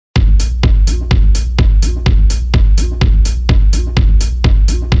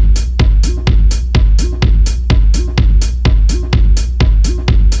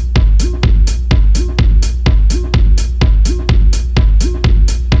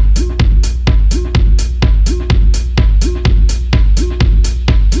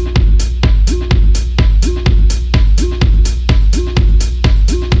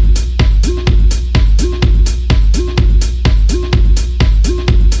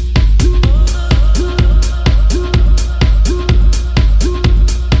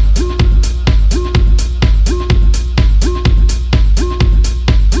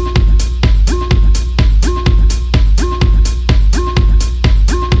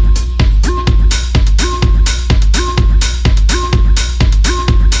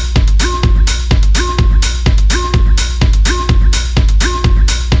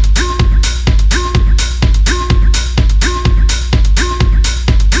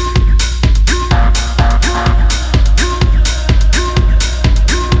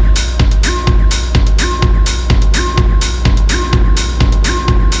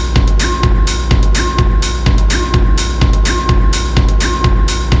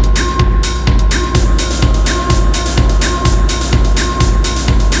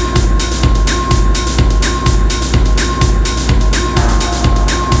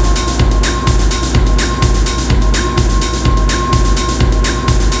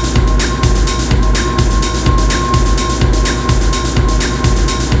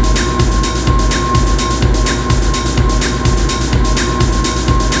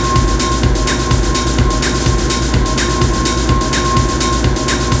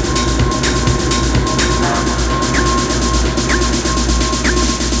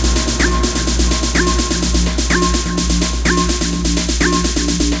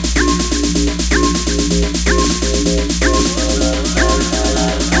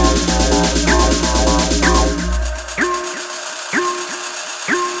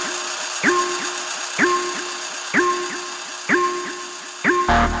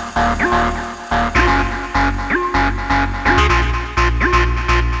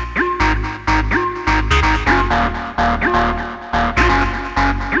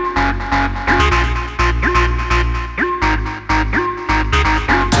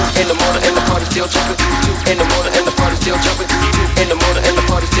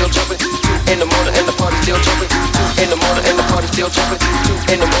still jumping.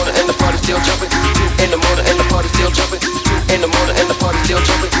 2 in the morning and the party still jumping. 2 in the morning and the party still jumping. 2 in the morning and the party still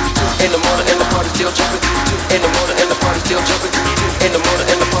jumping. 2 in the morning and the party still jumping. 2 in the morning and the party still jumping. 2 in the morning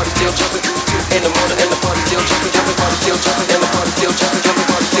and the party still jumping. 2 in the morning and the party still jumping. Jumping, party still jumping, and the party still jumping. Jumping,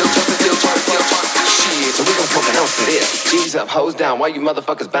 party still jumping, still jumping, still jumping. Shit, so we gon' fucking house to this. G's up, hoes down, why you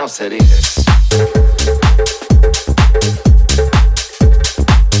motherfuckers bounce to this?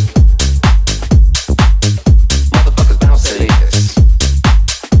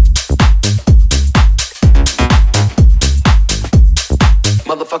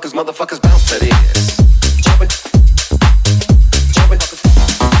 Motherfuckers bounce to this. Jumpin', jumpin',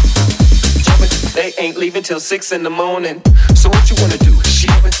 jumpin'. They ain't leaving till 6 in the morning. So what you wanna do?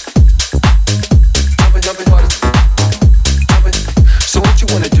 Jumpin', jumpin', jumpin', party. Jumpin'. So what you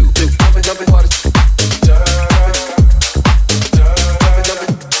wanna do? Jumpin', jumpin', party. Jumpin',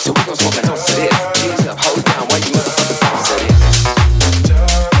 jumpin'. So we gon' smoke a house to this. G's up, hold down, why you motherfuckers bounce to this?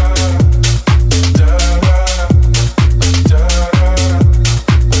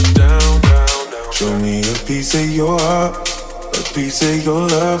 Piece of your heart, a piece of your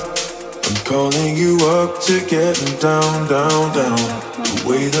love. I'm calling you up to getting down, down, down. The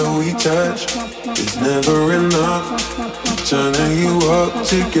way that we touch is never enough. I'm turning you up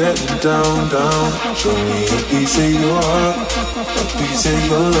to getting down, down. Show me a piece of your heart, a piece of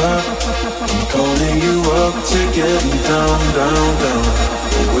your love. I'm calling you up to getting down, down, down.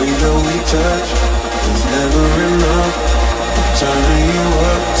 The way that we touch is never enough. I'm turning you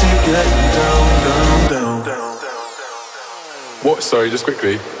up to getting down, down, down. What? Sorry, just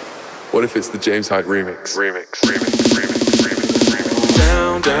quickly. What if it's the James Hyde remix?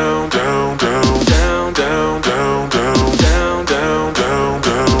 Down, down, down, down, down, down, down, down, down, down, down, down,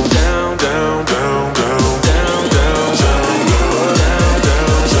 down, down, down, down, down, down, turning you up, down,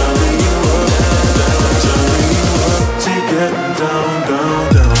 down, turning you up, down, turning you up to getting down,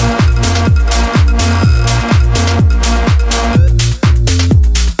 down, down.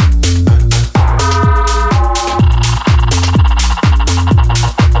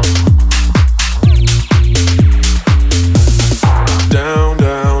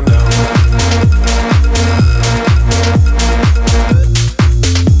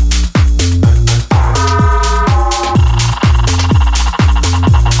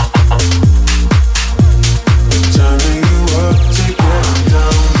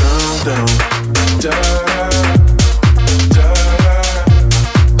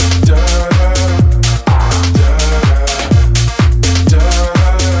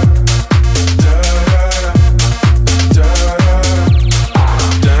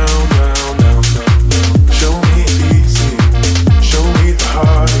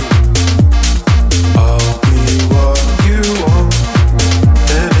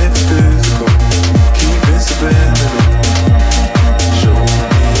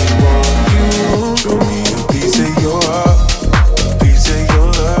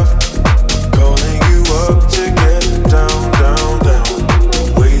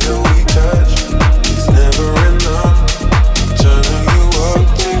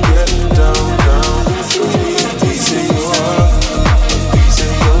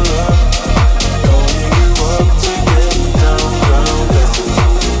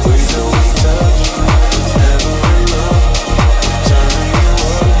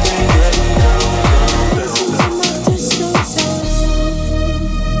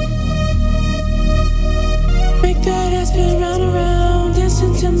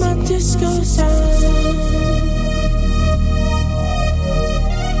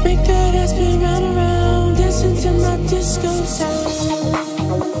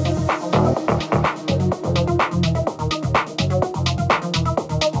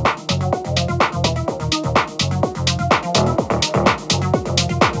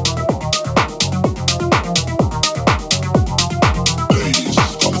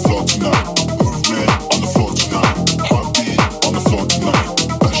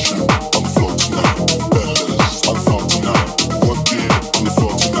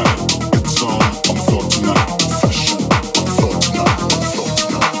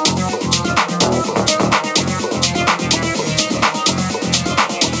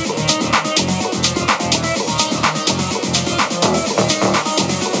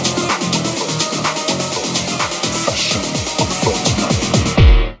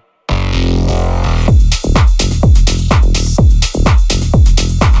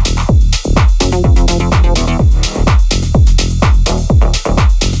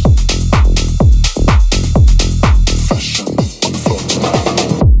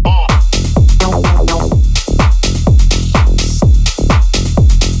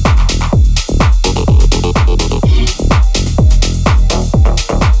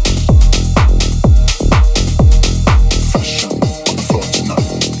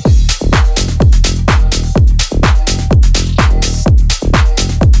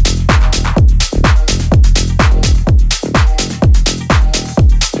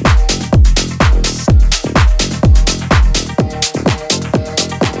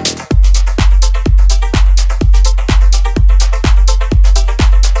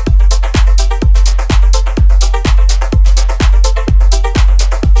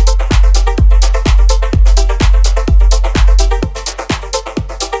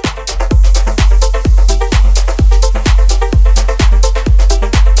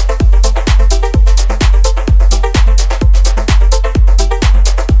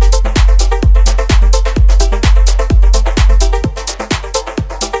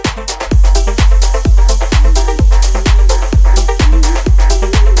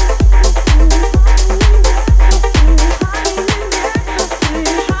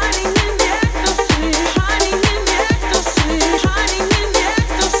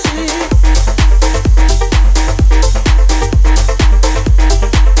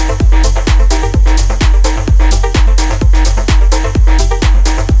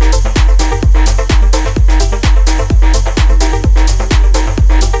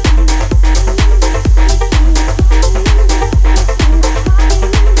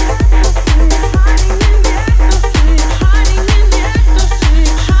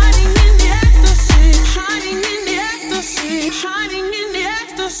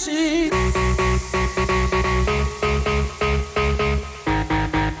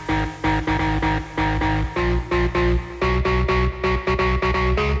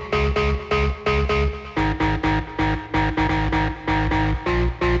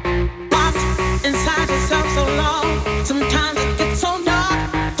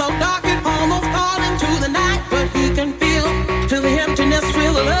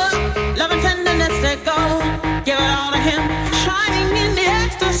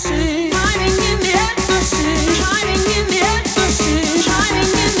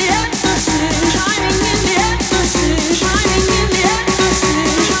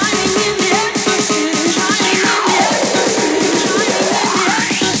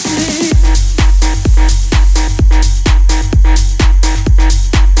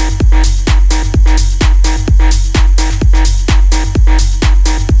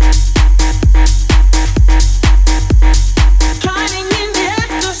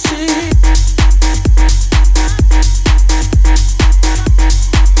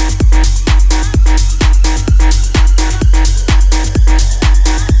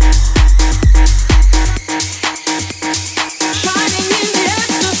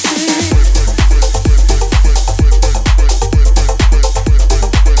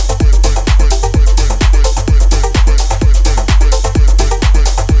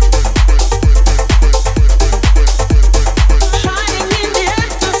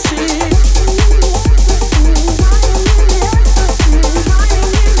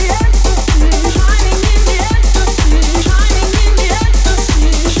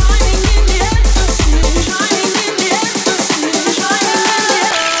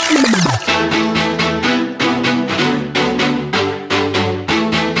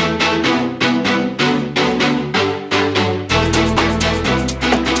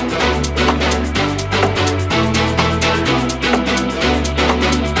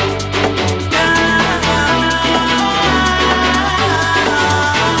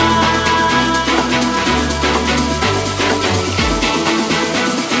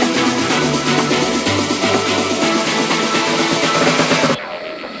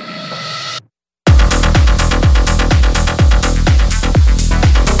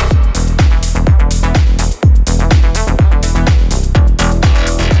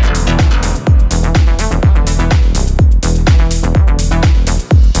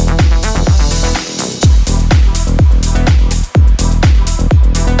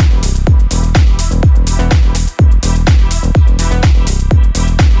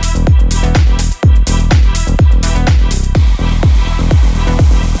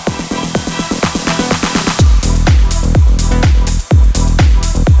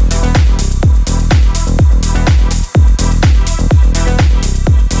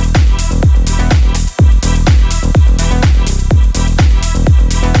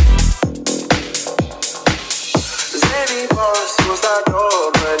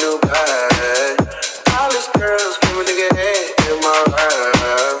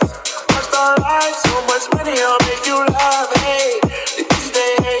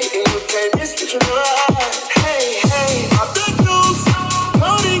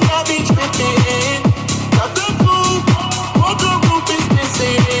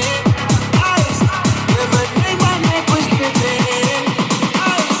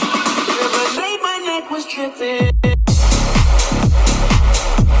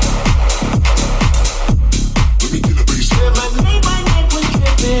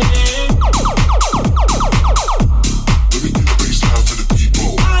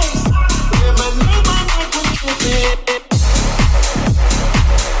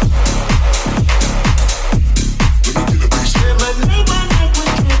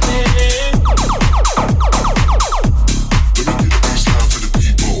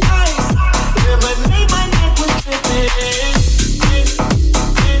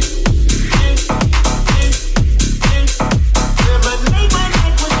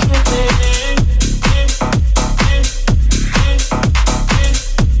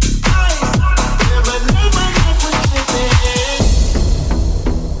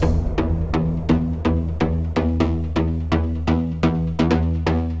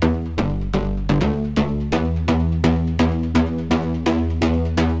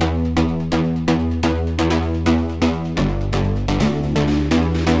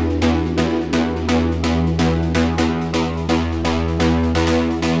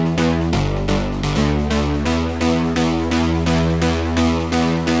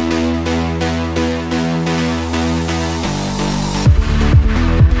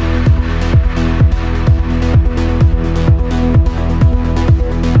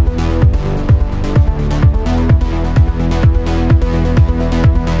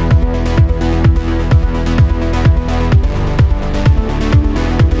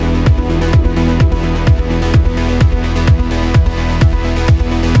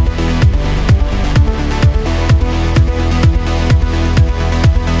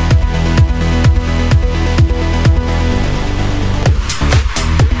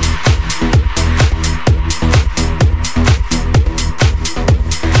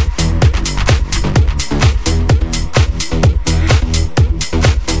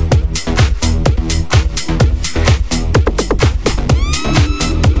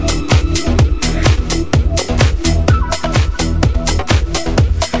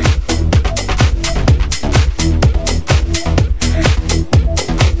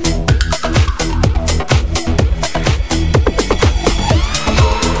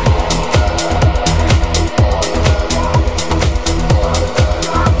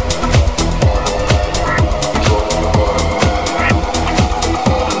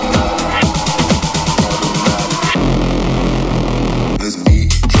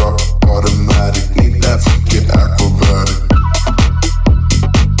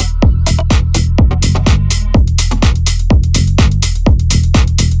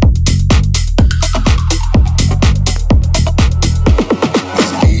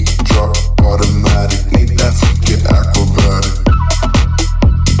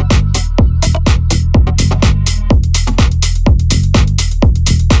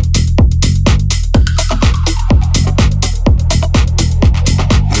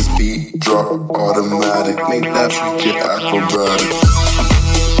 drop, automatic. Make that freak get acrobatic.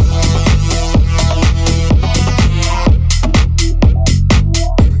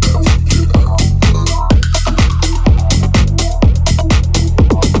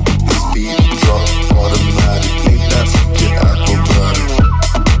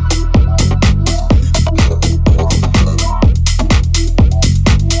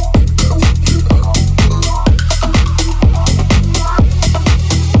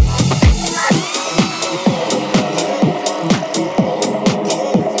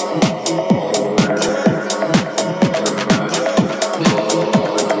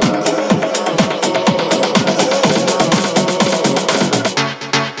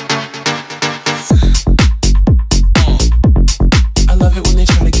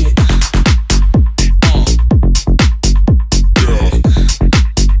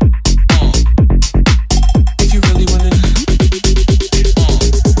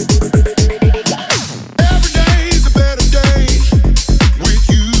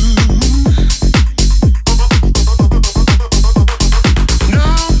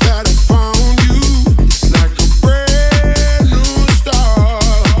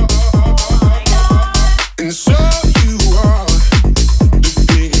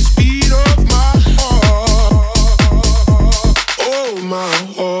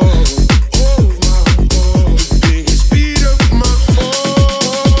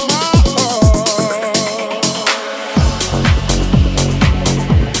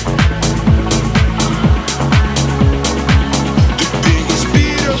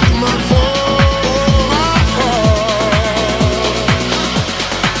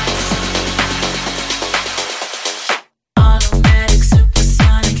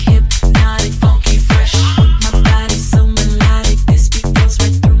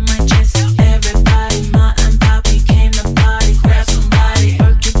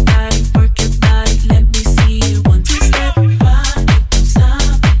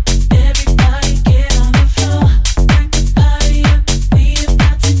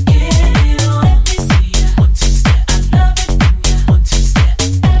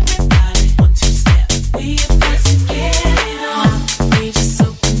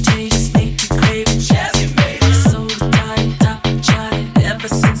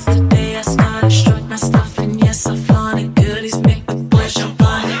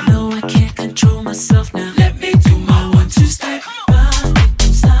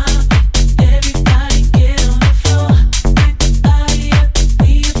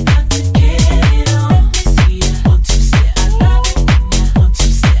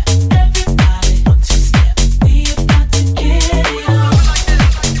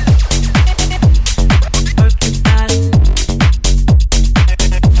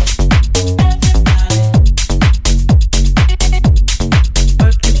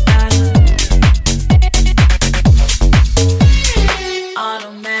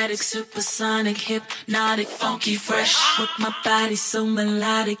 Hypnotic, funky, fresh. With my body so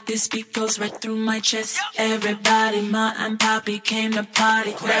melodic, this beat goes right through my chest. Everybody, Ma and Poppy came to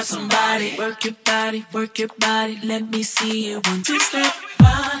party. Grab somebody, work your body, let me see you. 1, 2 step,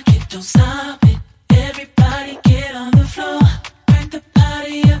 rock it, don't stop it. Everybody get on the floor, crank the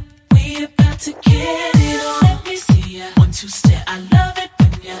party up. We about to get it on. Let me see ya. 1, 2 step, I love it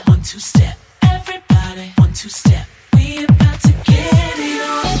when ya. 1, 2 step, everybody. 1, 2 step, we about to get it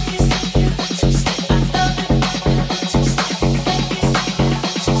on. Let me see ya. 1, 2 step.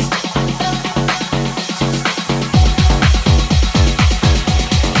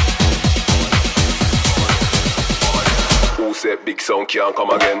 Said big sound can't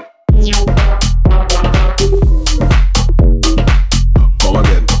come again. Come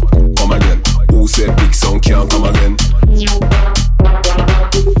again, come again. Who said big sound can't come again?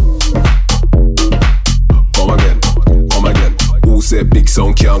 Come again, come again. Who said big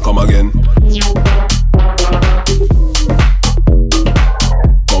sound can't come again?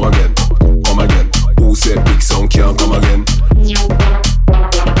 Come again, come again. Who said big sound can't come again?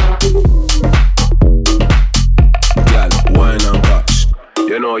 Wine and catch.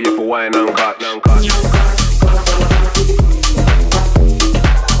 You know you for wine and catch. You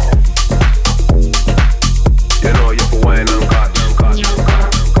know you for wine and catch.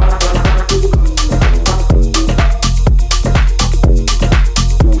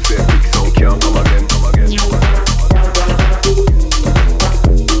 Who said big sound can't come again?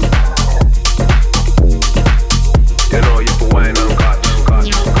 You know you for wine and catch.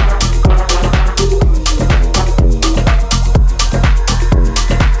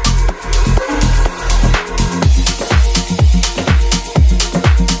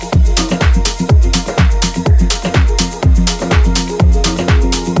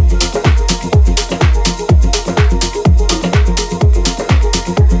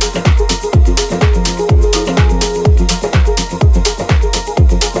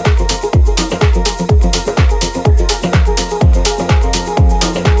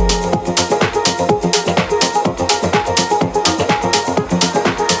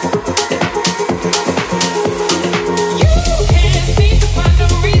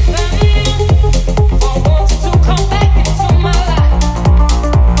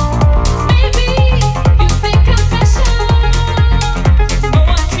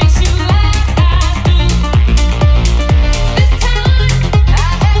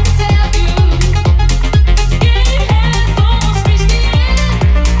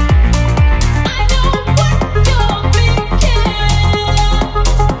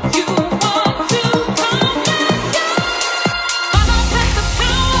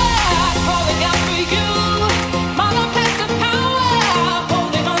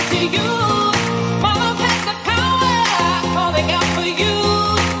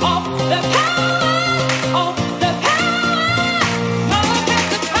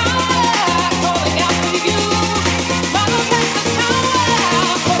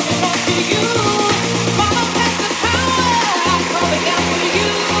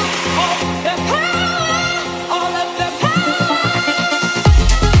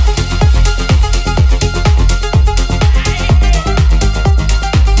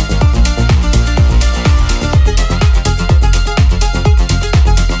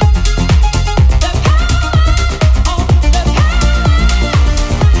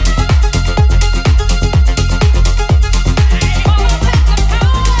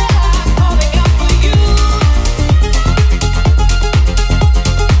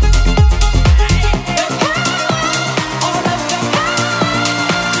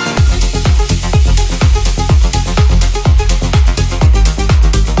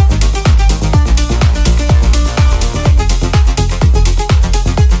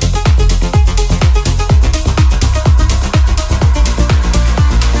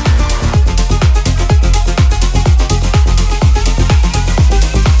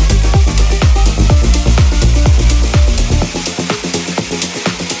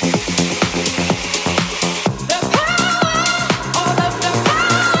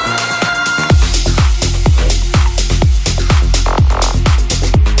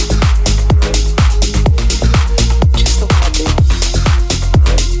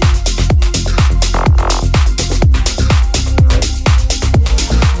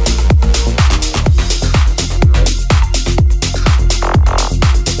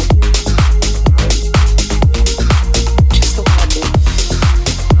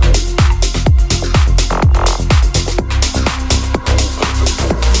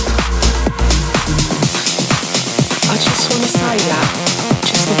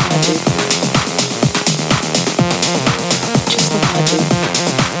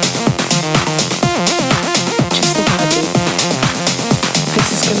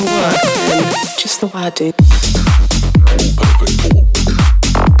 I do.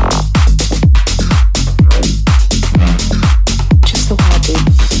 Just the way I do.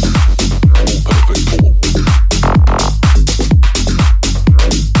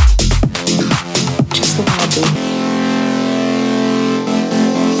 Just the way I do.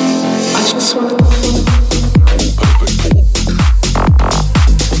 I just wanna.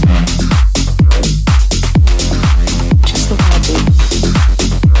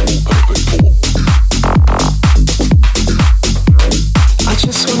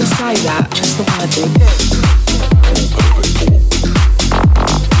 That just the way I do.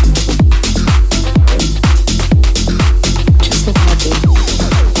 Just the way I do.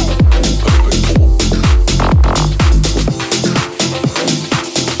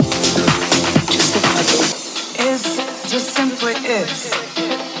 Just the way I do. It's just simply is.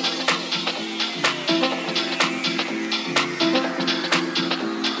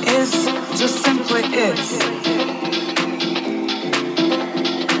 It's just simply is.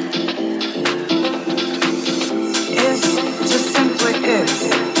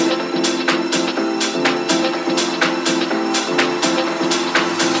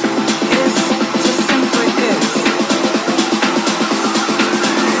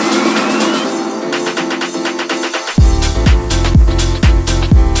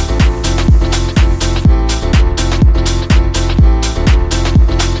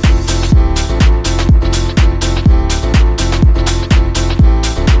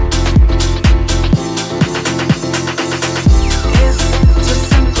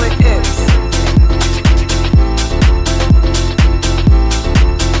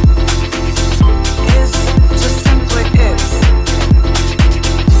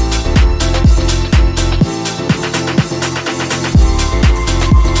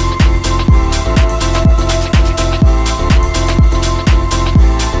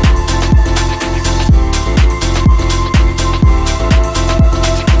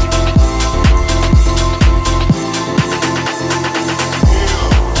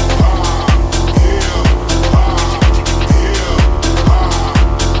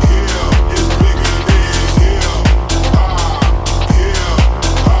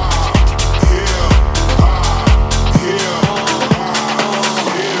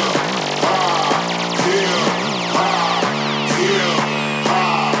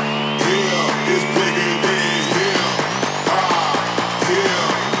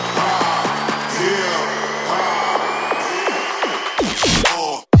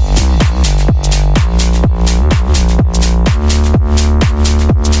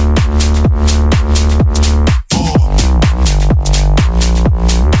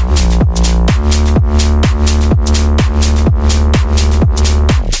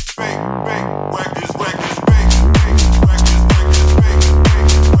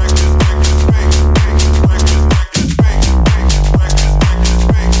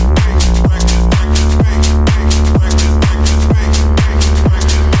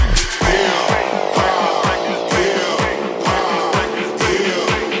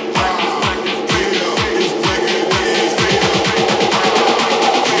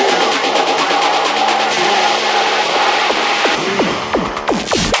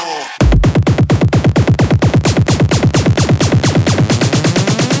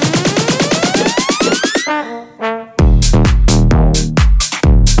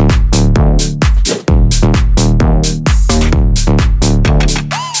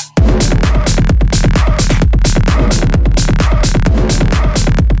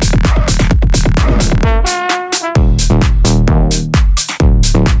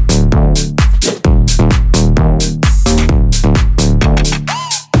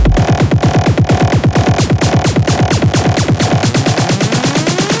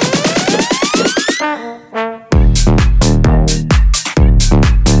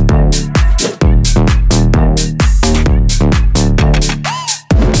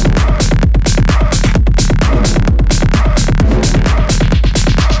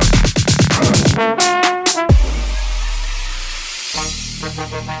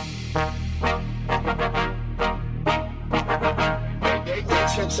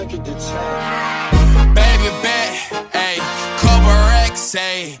 Baby bet, ayy, couple racks,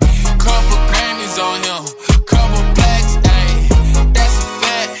 ayy, couple Grammys on him, couple blacks, ayy, that's a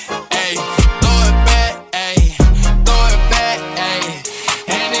fact, ayy, throw it back, ayy,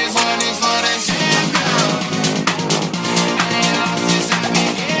 and this one is for the champion. I ain't lost since I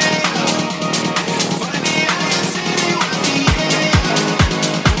began. Funny how you said it was the end.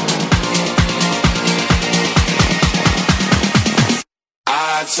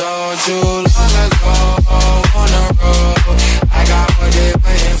 I told you long ago on the road, I got what they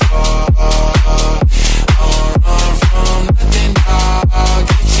waiting for.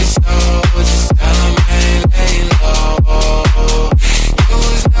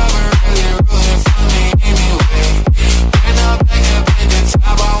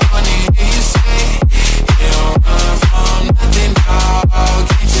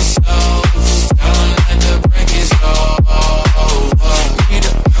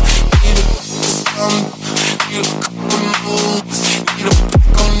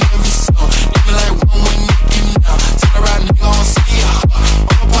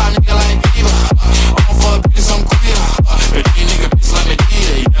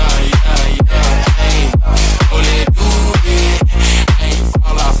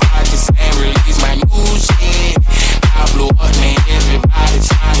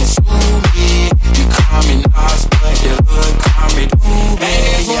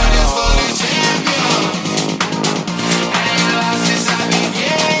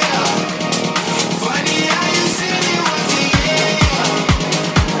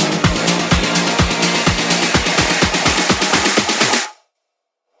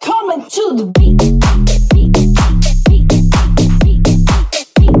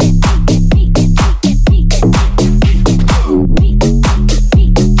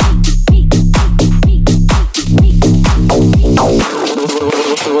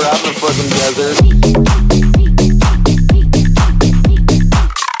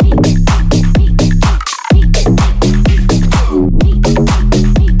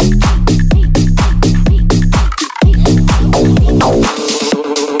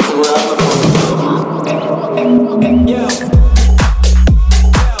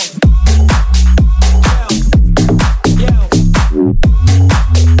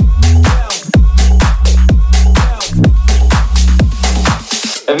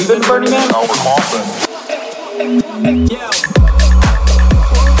 Ferdinand, Albert Hoffman.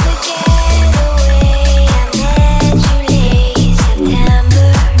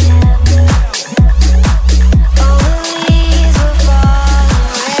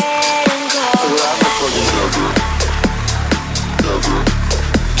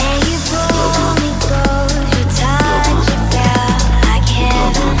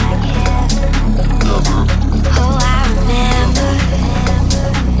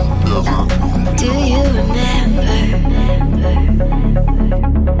 Do you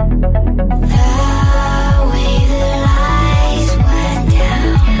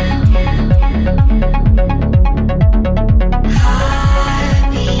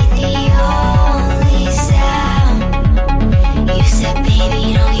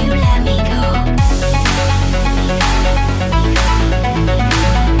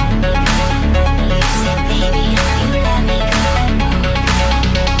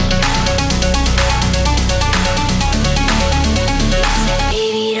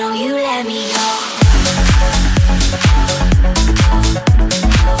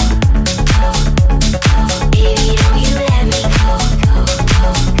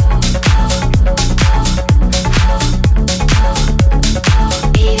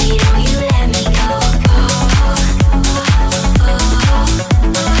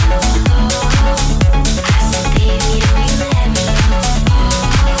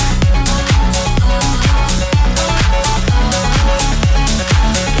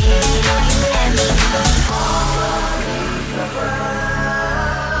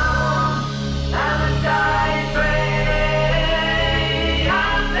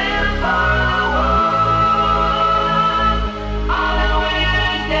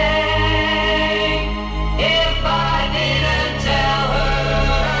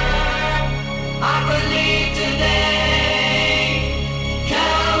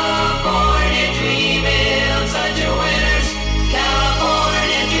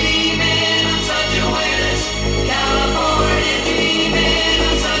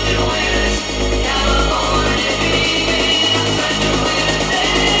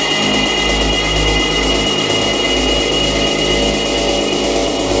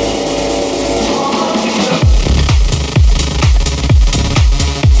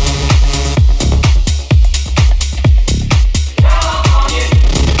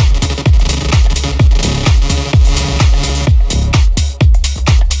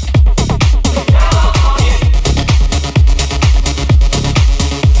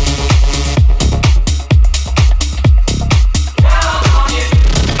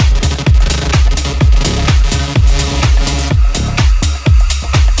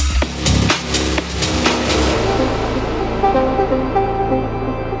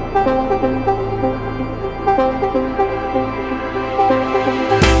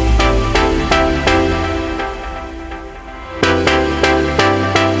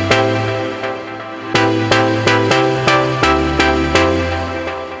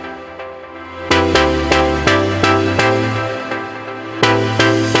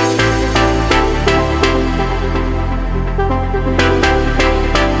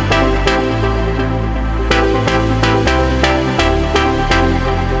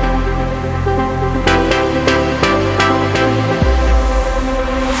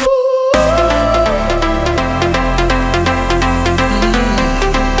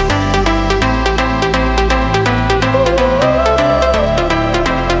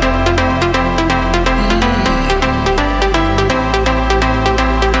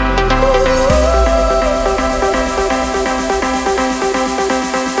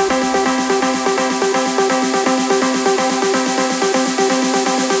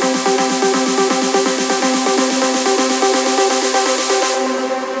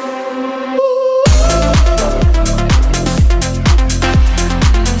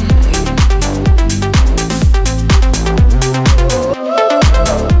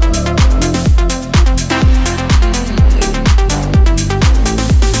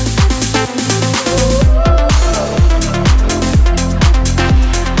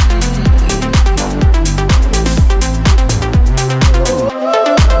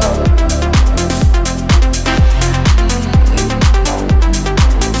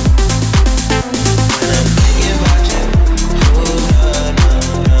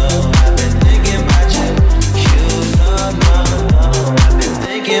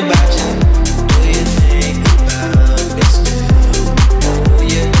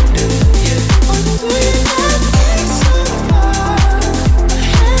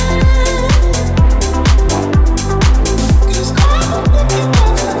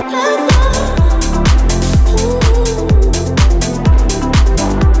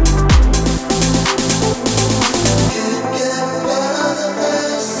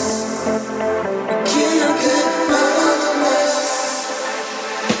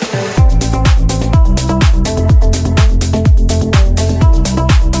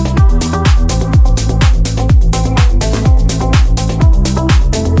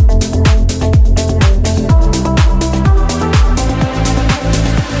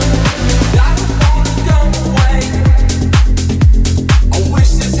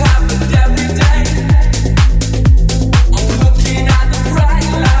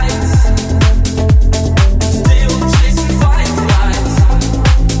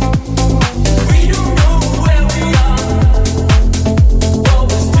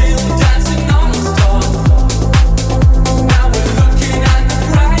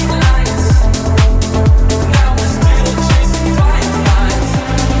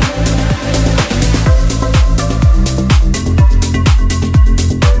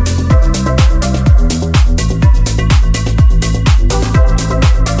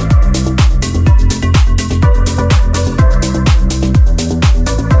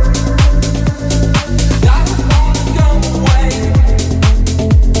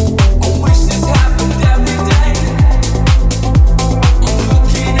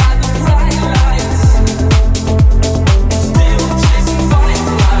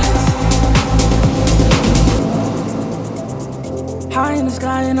the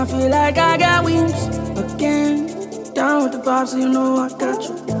sky and I feel like I got wings again. Down with the vibe, so you know I got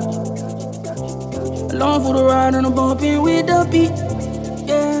you. Along for the ride and I'm bumping with the beat.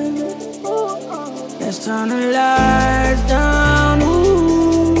 Yeah. Let's turn the lights down.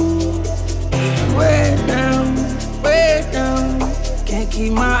 Ooh. Way down, way down. Can't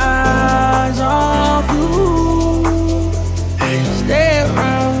keep my eyes off you. Stay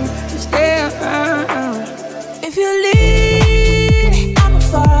around, stay around. If you lead, I'ma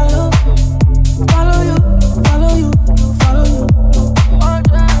follow. Follow you, follow you, follow you.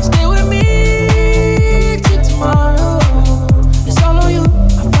 Stay with me till tomorrow. It's all on you,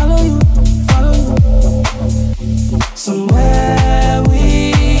 I follow you, follow you.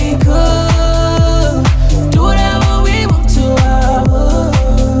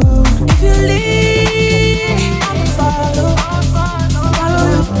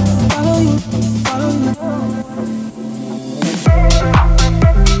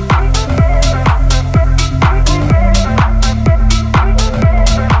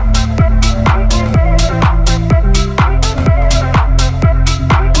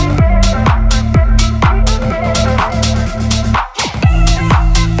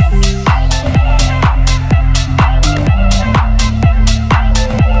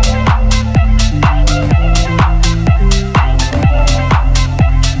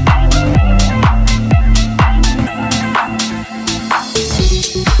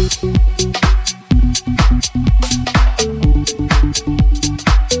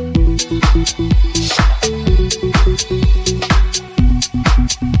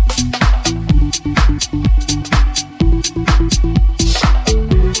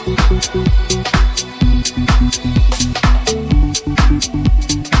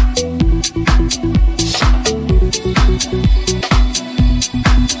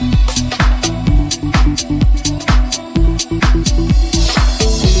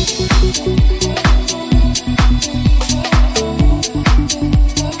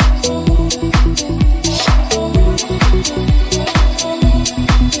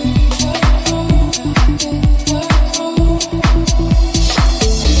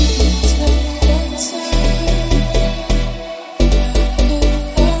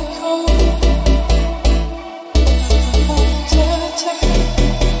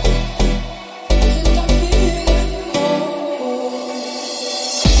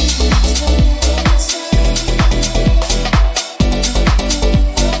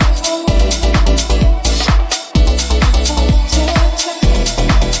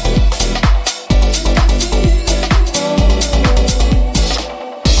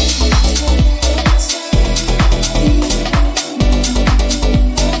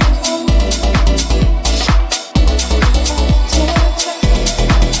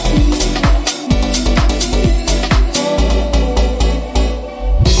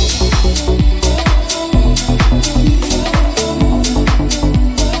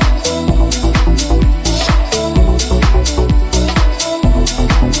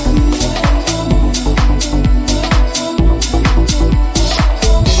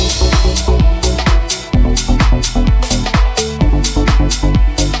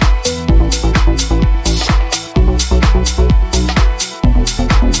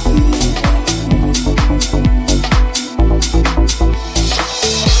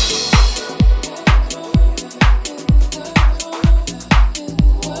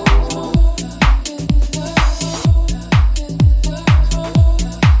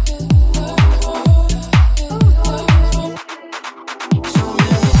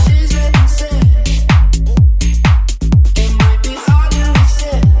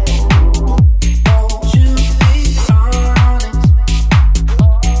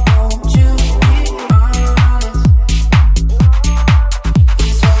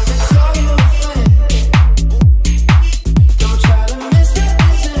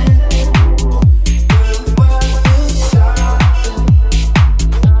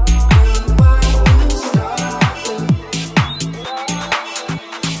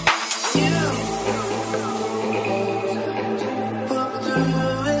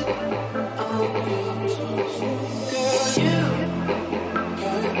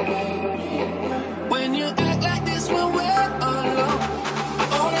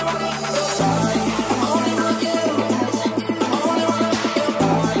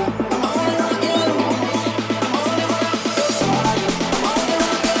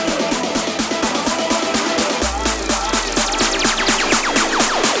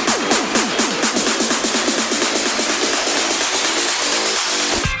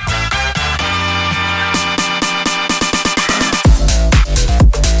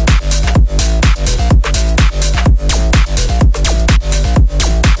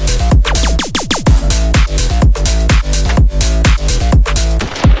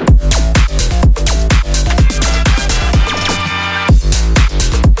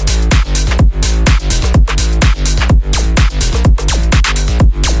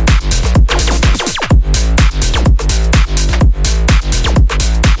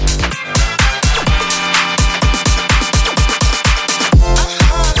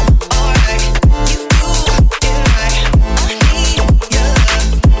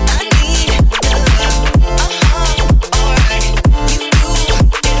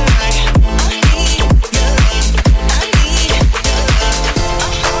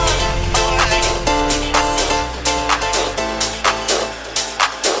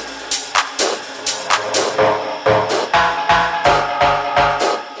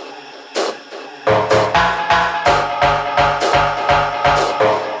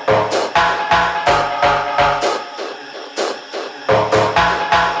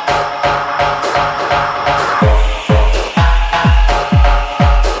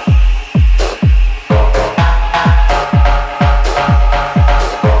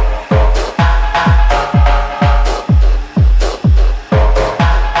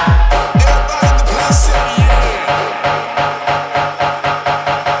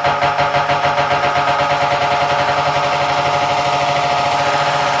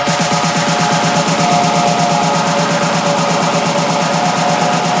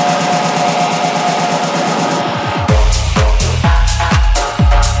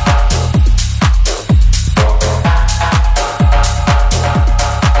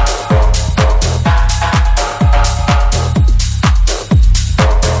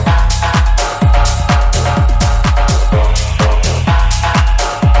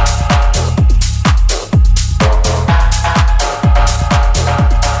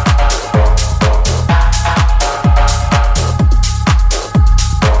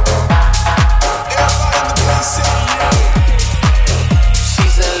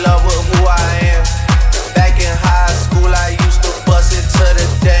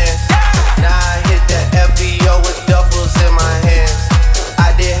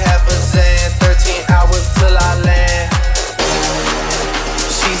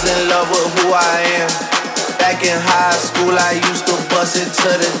 bust it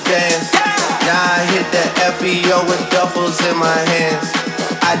to the dance. Now I hit the FBO with duffels in my hands.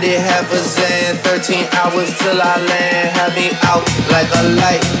 I did half a Zan, 13 hours till I land. Had me out like a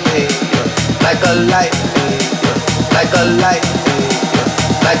light, hey, yeah. Like a light, hey, yeah. Like a light, hey,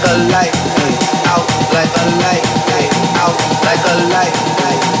 yeah. Like a light, hey. Out like a light, hey. Out like a light,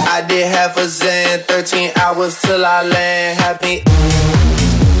 hey. I did half a Zan, 13 hours till I land. Had me.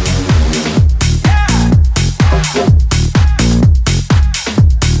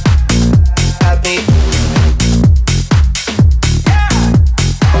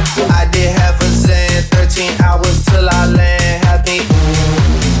 I did half a Zan, 13 hours till I land. Happy.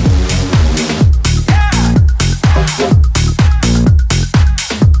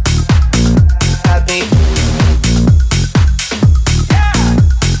 Happy.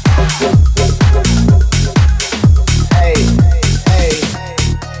 Hey, hey.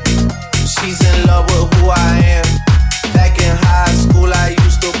 She's in love with who I am. Back in high school, I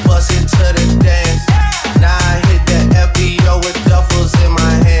used to bust it to the dance. Now I hit the FBO with duffels in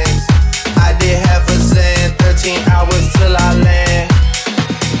my hands. I did half a Zan, 13 hours till I land.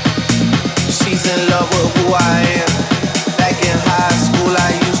 She's in love with who I am. Back in high school,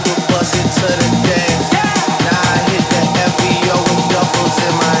 I used to bust it to the dance. Now I hit the FBO with duffels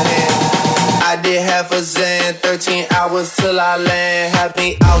in my hands. I did half a Zan, 13 hours till I land. Had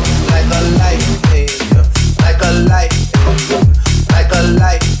me out like a light, hey, yeah. Like a light, hey, yeah. Like a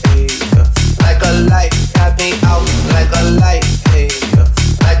light, hey, yeah. Like a light. Had me out like a light, hey, yeah.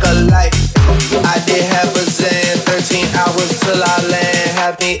 Like a light. I did half a Zan, 13 hours till I land.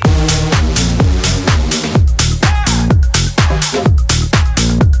 Had me.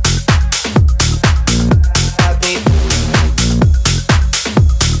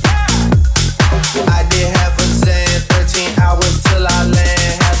 I did half a Zan, 13 hours till I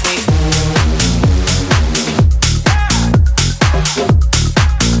land. Had me.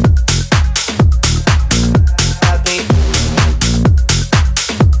 Had me.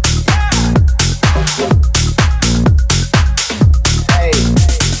 Hey,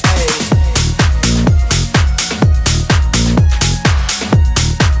 hey.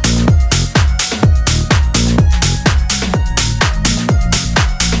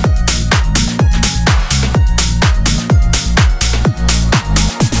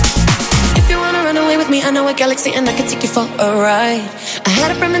 If you wanna run away with me, I know a galaxy and I can take you for a ride. I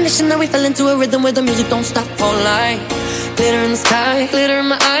had a premonition that we fell into a rhythm where the music don't stop for life. Glitter in the sky, glitter in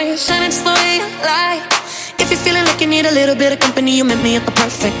my eyes, shining just the way you like. If you're feeling like you need a little bit of company, you met me at the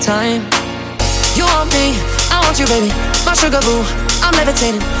perfect time. You want me, I want you, baby. My sugar boo, I'm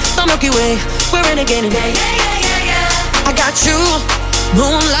levitating. The Milky Way, we're renegading. Yeah, yeah, yeah, yeah, yeah. I got you,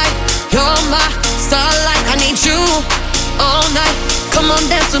 moonlight, you're my starlight. I need you all night. Come on,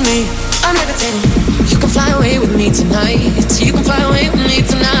 dance with me. I'm levitating. You can fly away with me tonight. You can fly away with me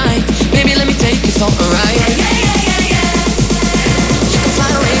tonight. Baby, let me take you for a ride. Yeah, yeah, yeah, yeah, yeah. You can fly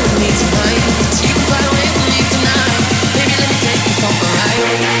away with me tonight. You can fly away with me tonight. Baby, let me take you for a ride.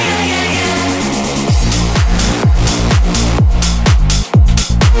 Yeah, yeah, yeah, yeah, yeah.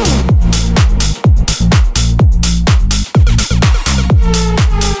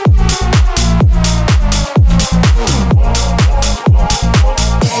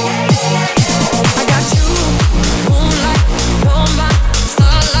 I got you, moonlight, you're my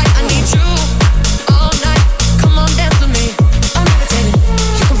starlight. I need you all night. Come on, dance with me. I'm levitating.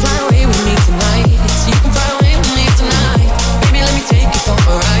 You can fly away with me tonight. You can fly away with me tonight. Baby, let me take you for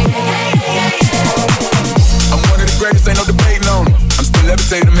a ride. I'm one of the greatest, ain't no debating on it. I'm still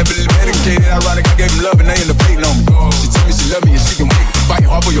levitating, I'm heavily medicated. Ironic, I gave him love and they end up hating on me. She told me she love me and she can wait. Fighting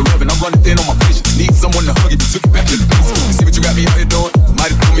hard for your love and I'm running thin on my patience. Need someone to hug it, you took it back to the basics. You see what you got me out here doing?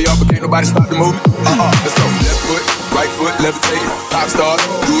 Might have threw me off, but can't nobody stop the movement. Let's go. Left foot, right foot, levitating. Pop star,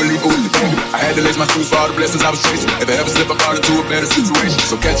 do a leap with the baby. I had to lace my shoes for all the blessings I was chasing. If I ever slip, I fall into a better situation.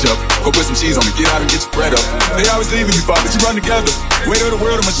 So catch up, go put some cheese on it, get out and get your bread up. They always leaving you, but you run together. Weight of the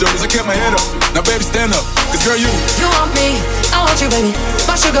world on my shoulders, I kept my head up. Now baby, stand up, cause girl, you want me, I want you, baby.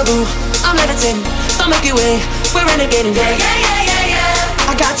 My sugar boo, I'm levitating. The Milky Way, we're renegading. Yeah, yeah, yeah, yeah,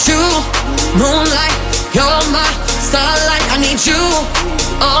 yeah. I got you, moonlight, you're my starlight. I need you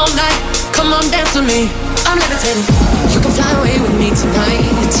all night. Come on, dance with me. I'm levitating. You can fly away with me tonight.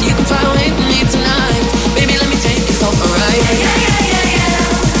 You can fly away with me tonight. Baby, let me take you for a ride. Yeah, yeah, yeah, yeah,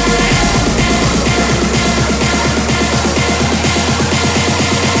 yeah.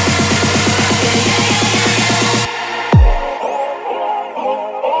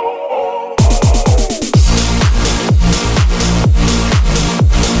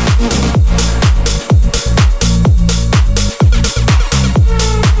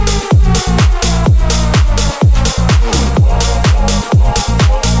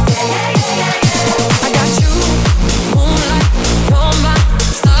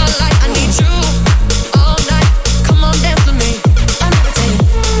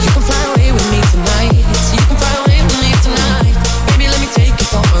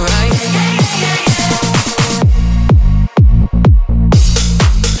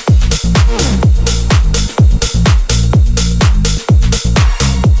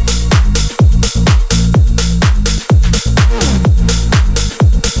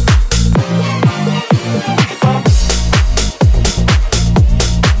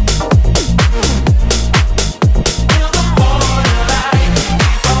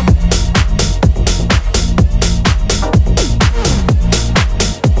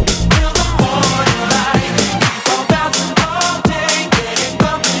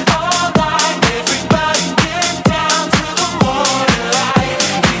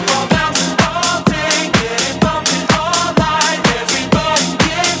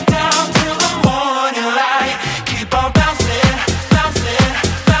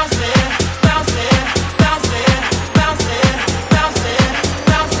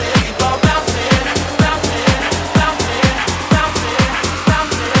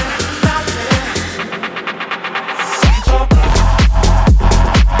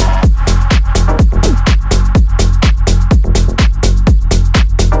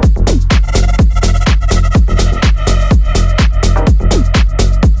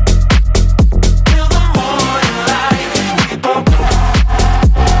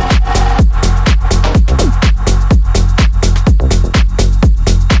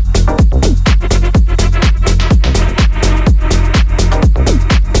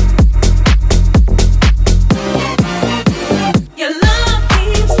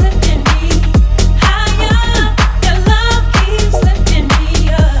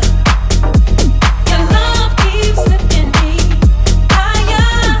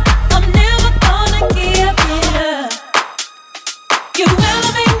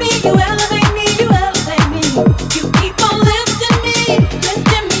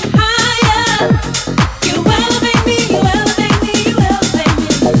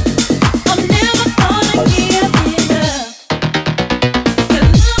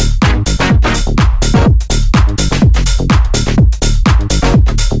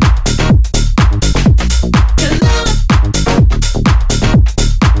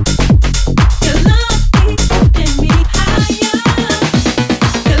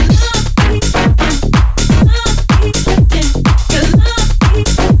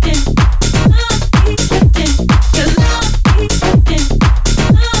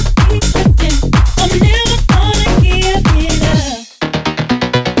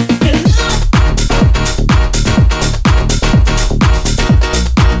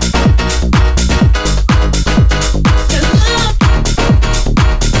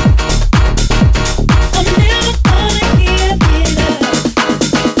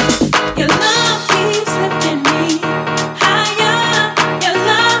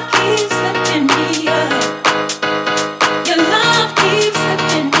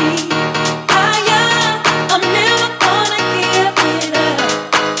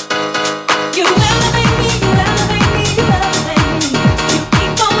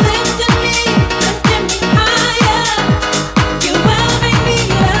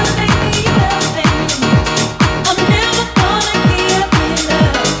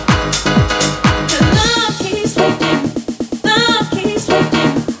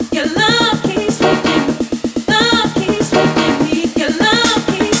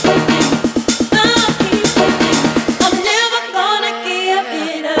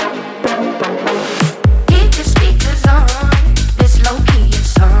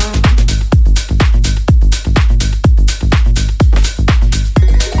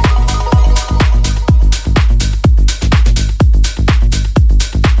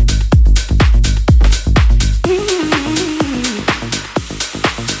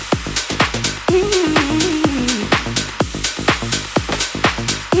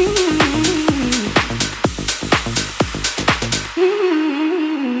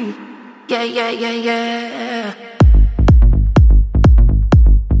 yeah, yeah, yeah, yeah.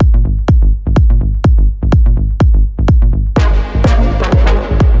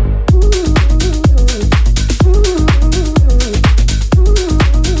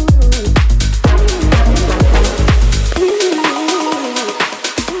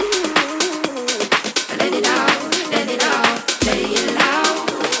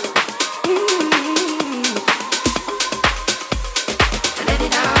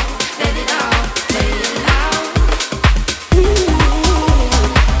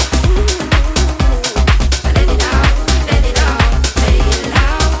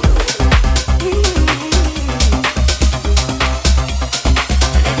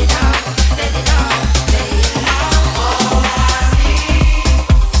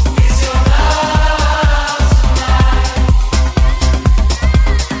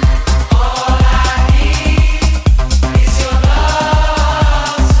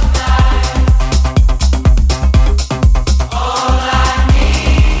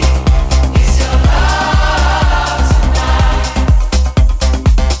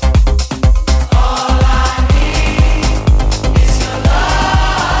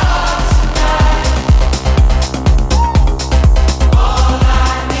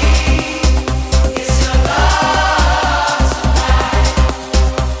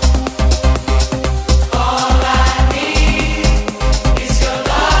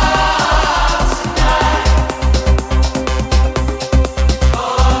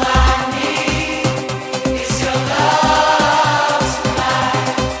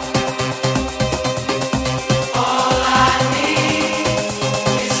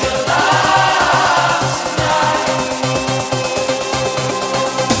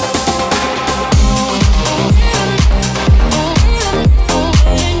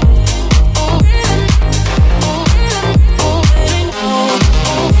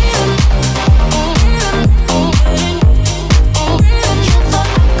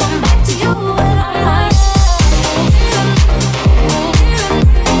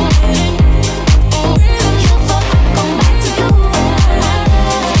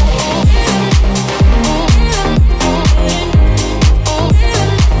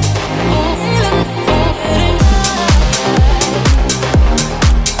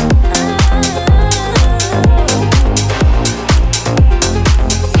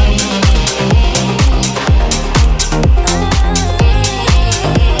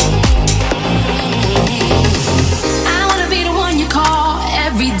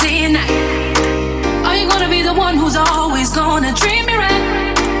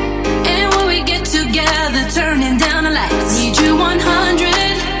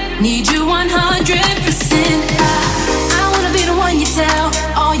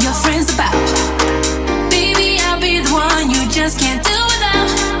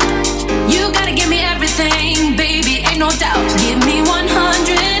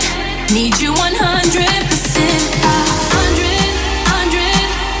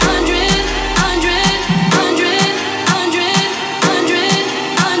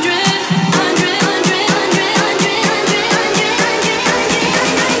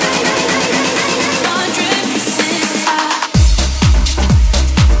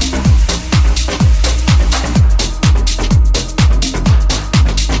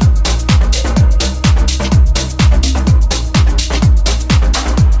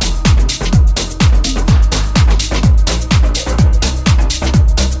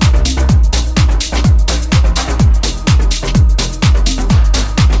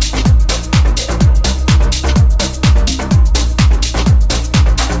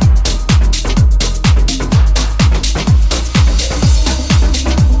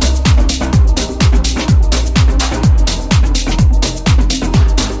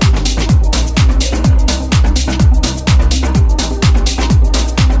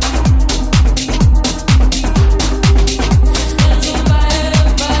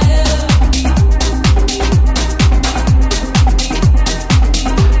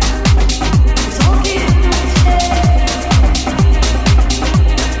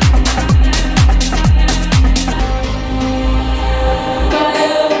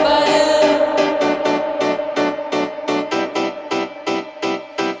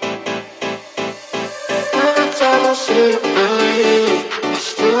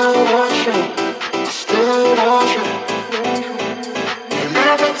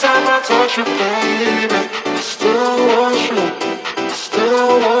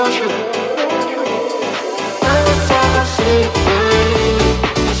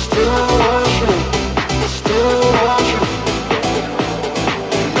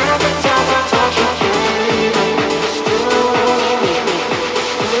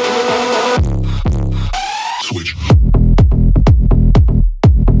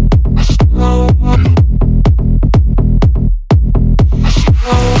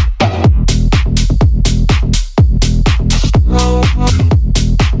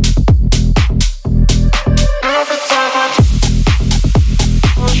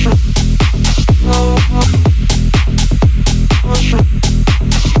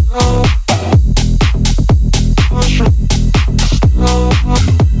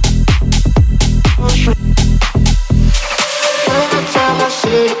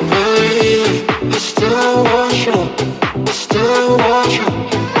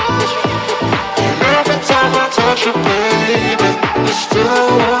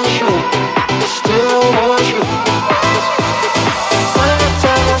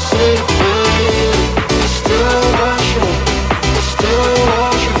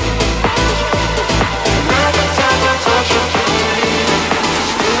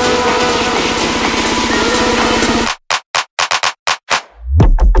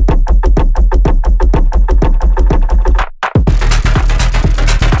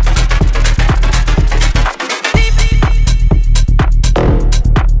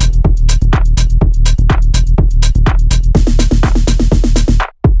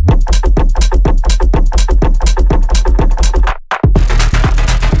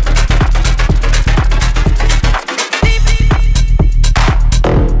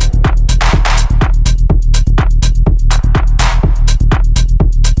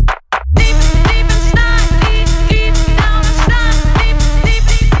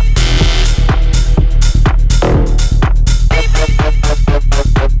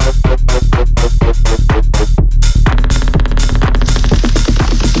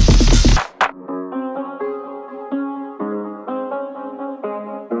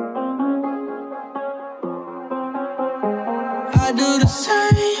 I do the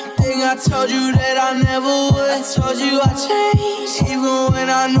same thing. I told you that I never would. I told you I changed, even when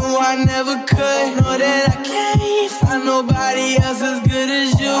I knew I never could. Know that I can't find nobody else as good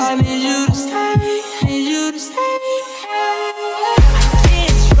as you. I need you to stay, need you to stay. I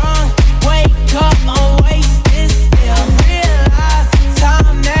get strong, wake up, I'm wasted still. Realize the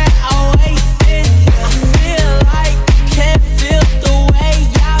time that I wasted. I feel like you can't feel the way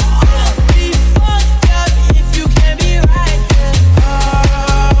I feel. Be fucked up if you can't be right.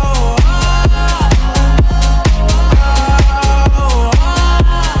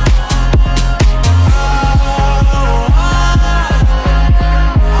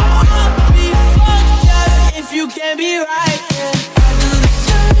 You can't be right, yeah. I do the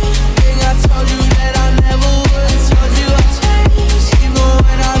same thing. I told you that I never would. Told you I changed, even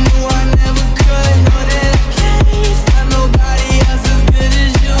when I knew I never could. Know that I can't find nobody else as good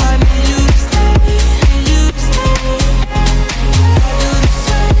as you. I need you to stay, need you to stay. I do the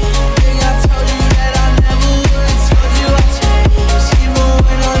same thing. I told you that I never would. Told you I changed, even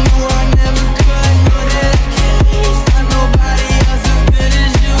when I knew I never could. Know that I can't find nobody else as good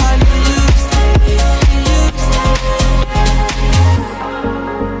as you. I need you to stay, need you to stay.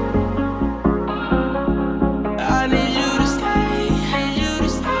 I need you to stay, need you to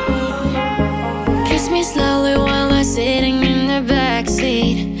stay. Kiss me slowly while I'm sitting in the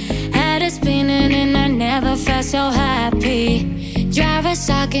backseat. Head is spinning and I never felt so happy. Driver's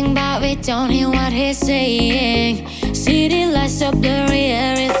talking but we don't hear what he's saying. City lights so blurry,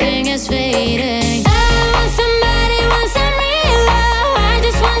 everything is fading. I want somebody, want some real love. I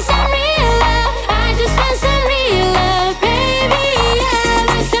just want some real love. I just want some real love, baby. I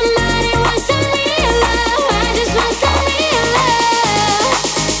want somebody, want some real love. I just want some real love.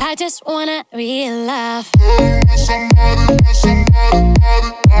 I just wanna real love.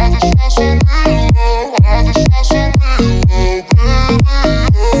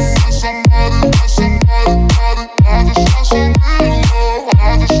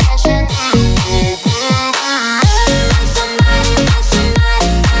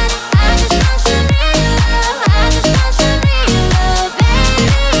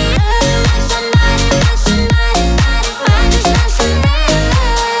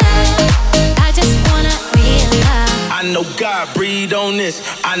 I know God breathed on this.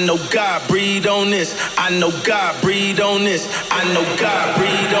 I know God breathed on this. I know God breathed on this. I know God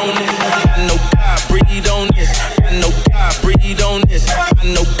breathed on this. I know God breathed on this. I know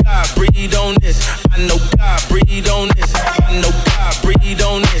God breathed on this. I know God breathed on this. I know God breathed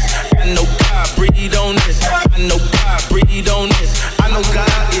on this. I know God breathed on this. I know God breathed on this. I know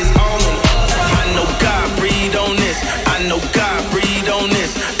God is on it. I know God breathed on this. I know God breathed on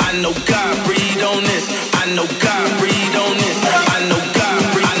this. I know God breathed on this. I know God breathed on this. I know God.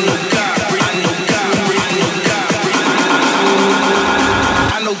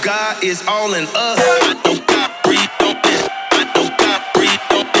 God is all in us. I know God breathed on this. I know God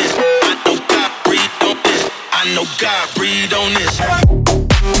breathed on this. I know God breathed on this. I know God breathed on this.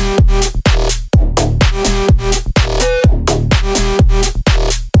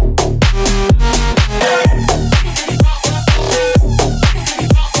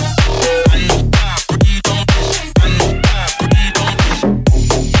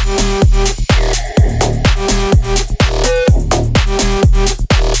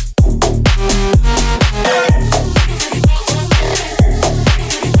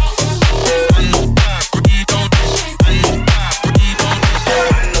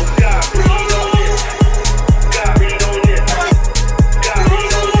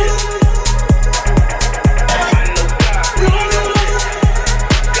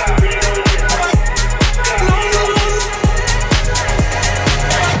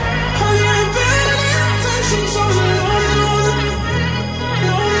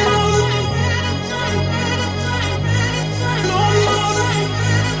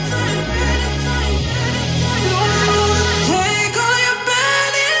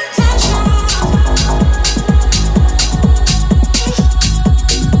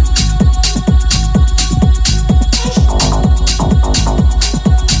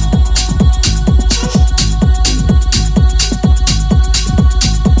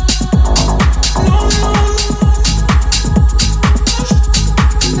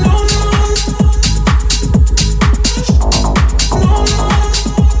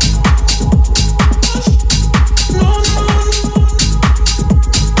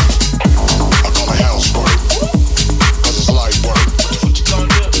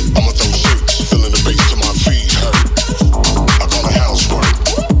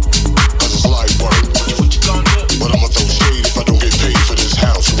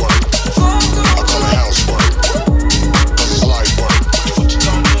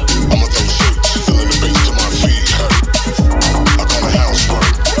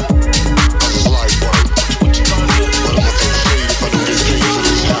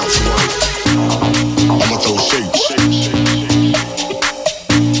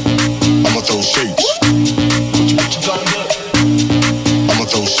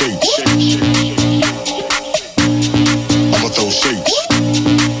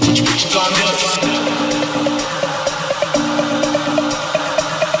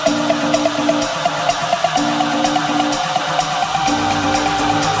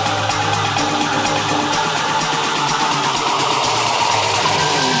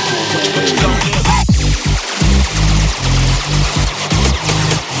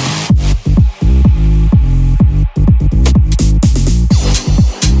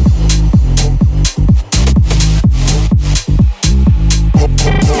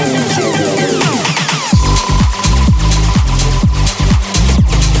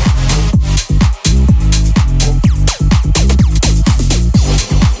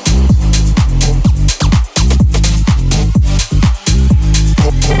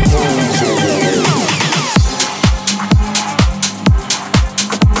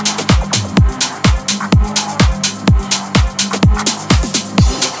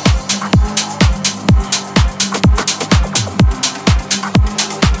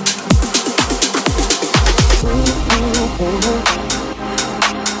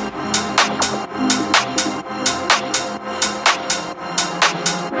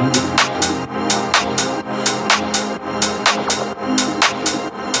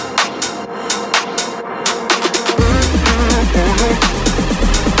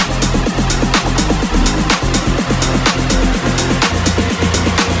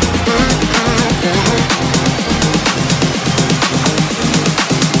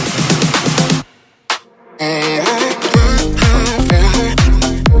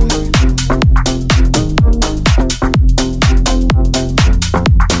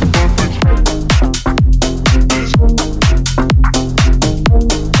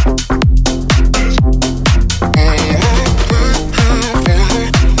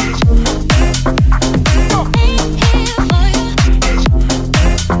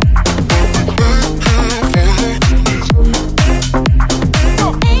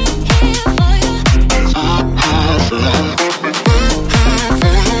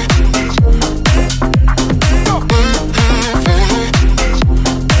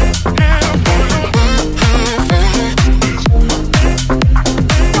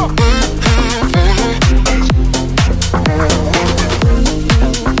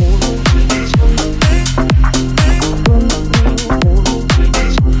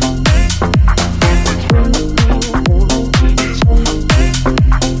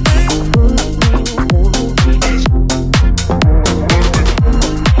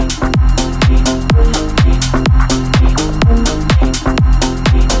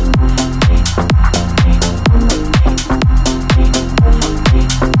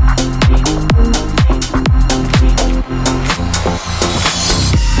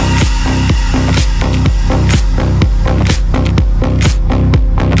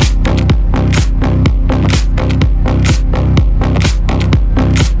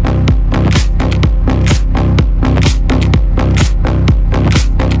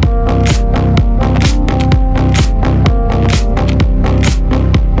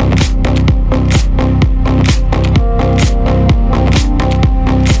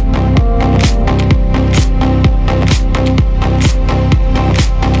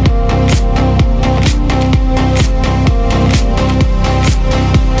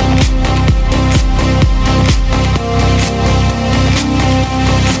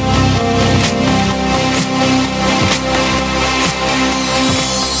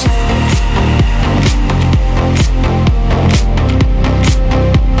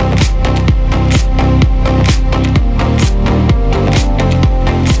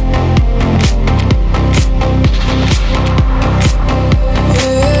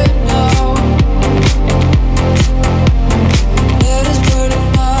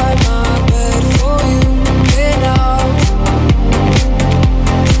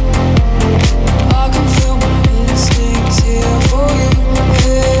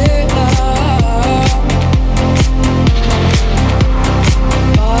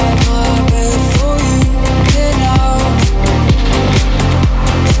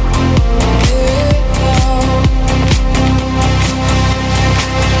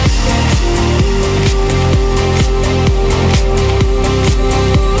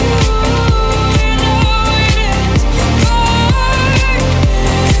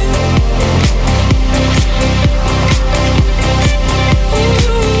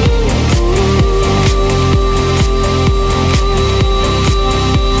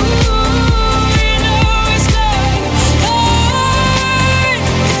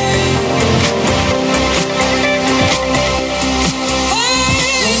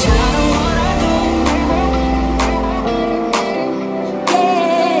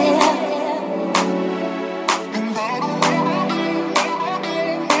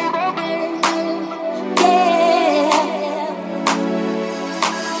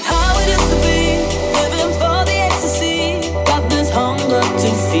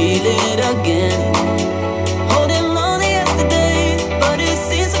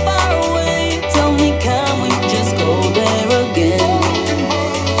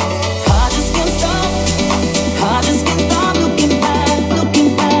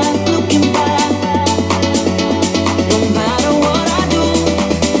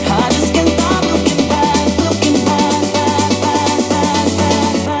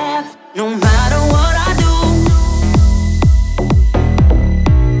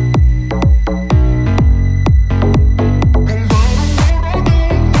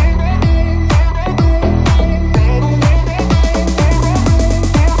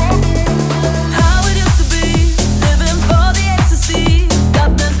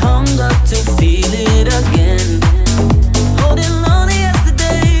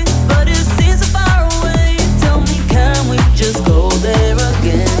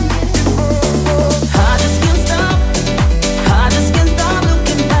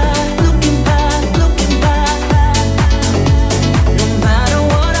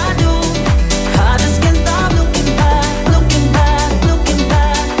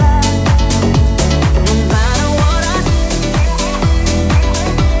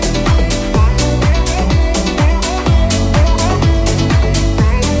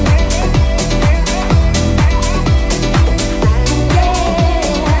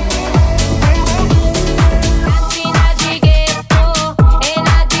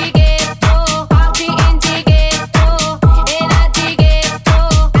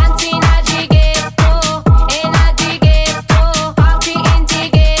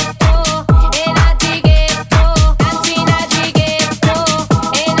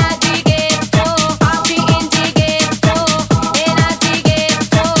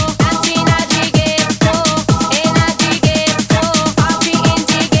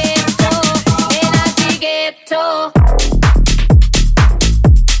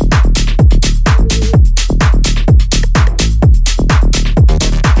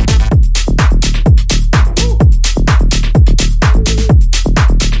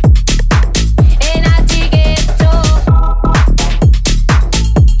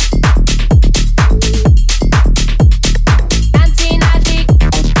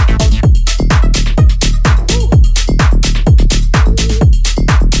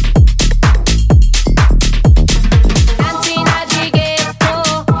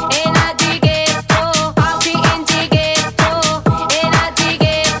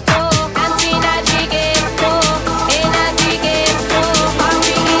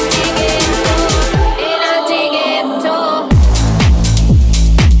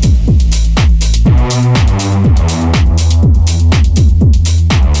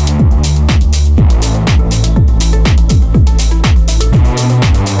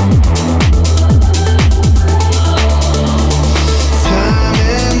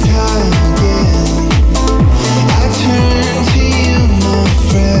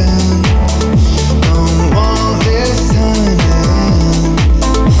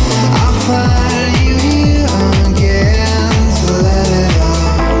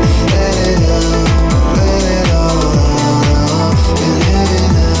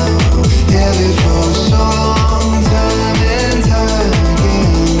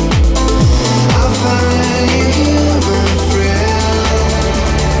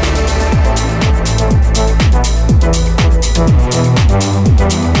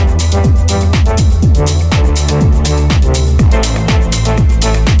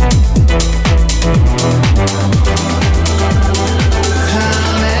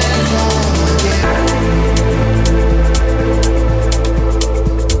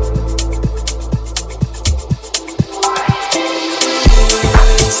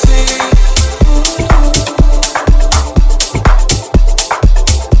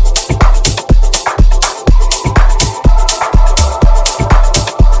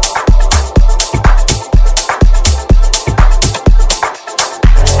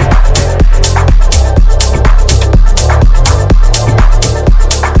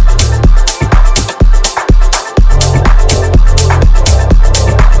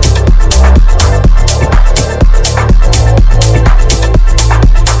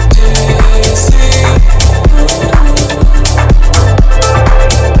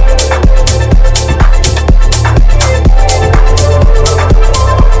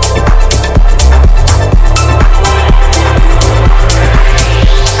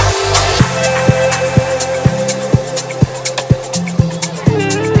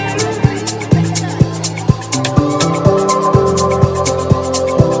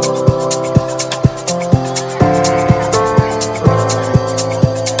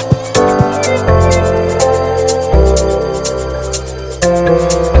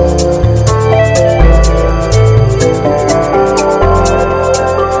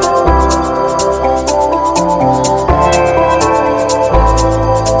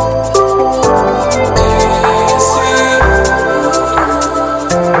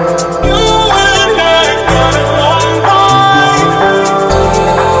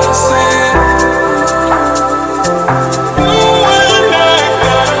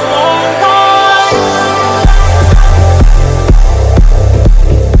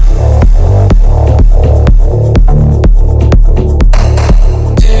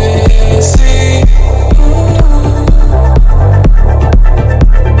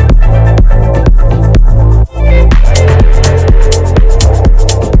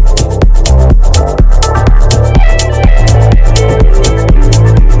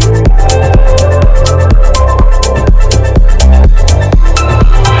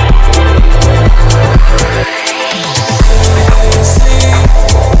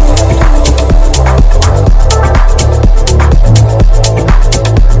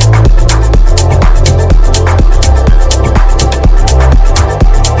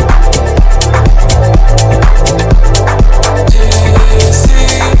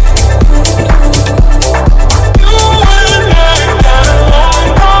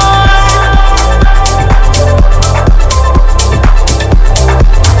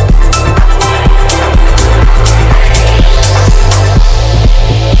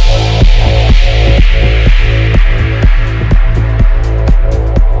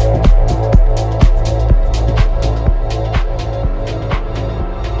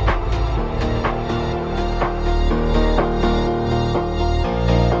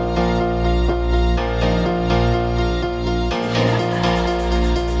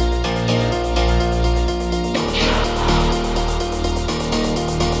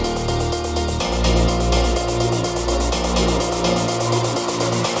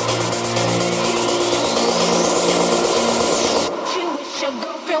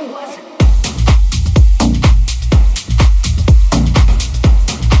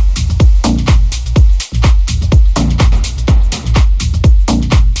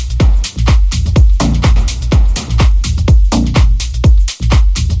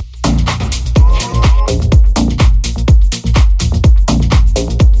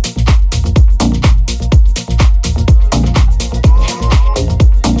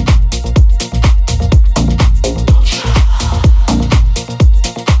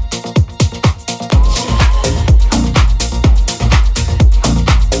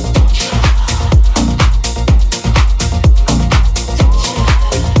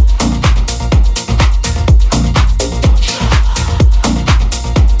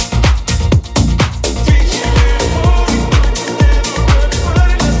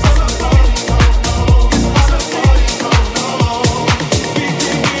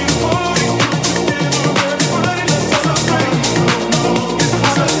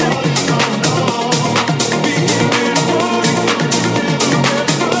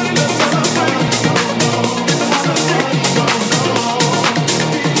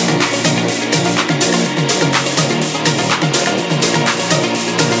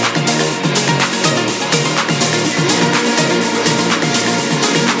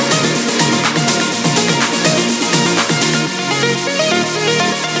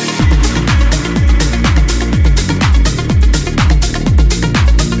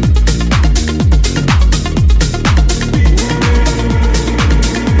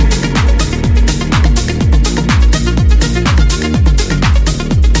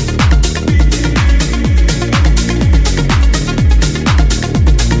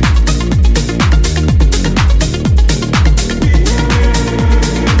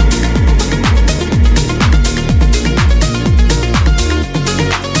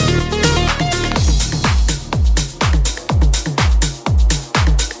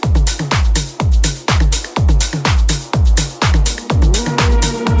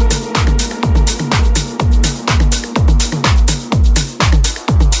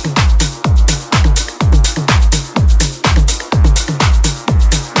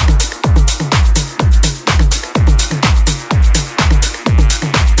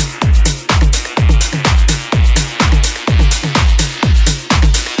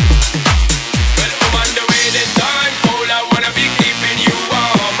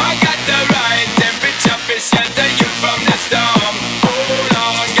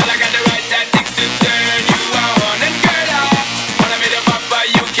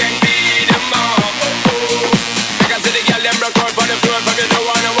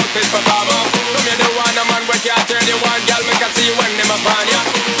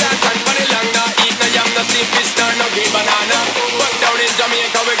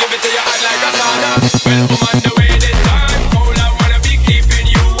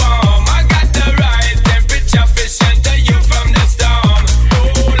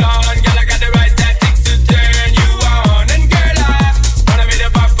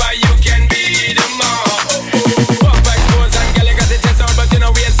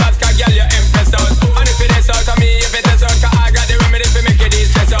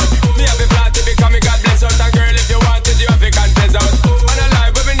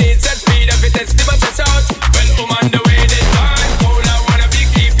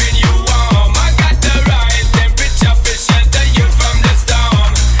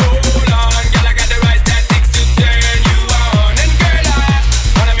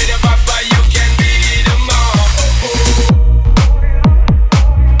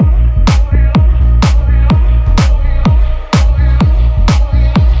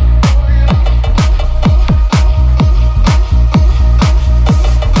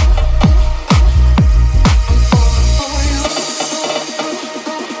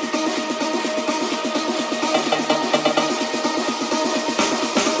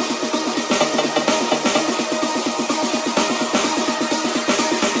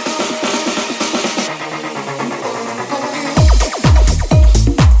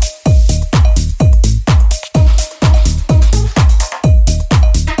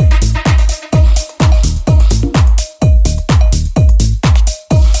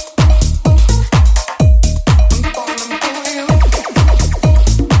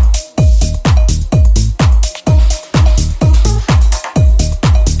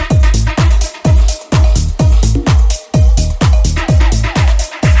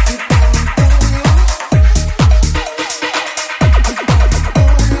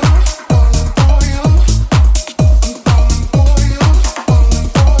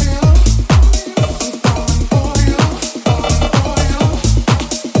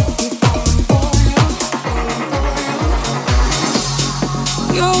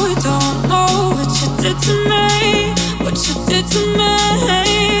 You don't know what you did to me, what you did to me.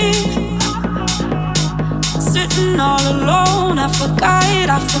 Sitting all alone, I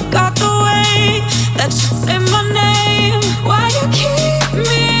forgot the way that you say my name. Why you keep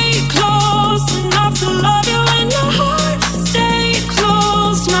me close enough to love you in your heart? Stay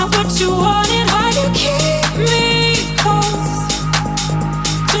close, not what you wanted. Why you keep me close?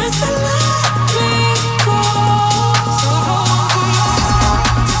 Just to let me go.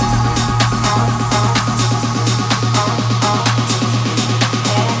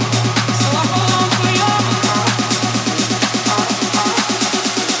 So hold on for you.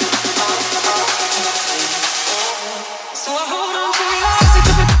 So hold on for you.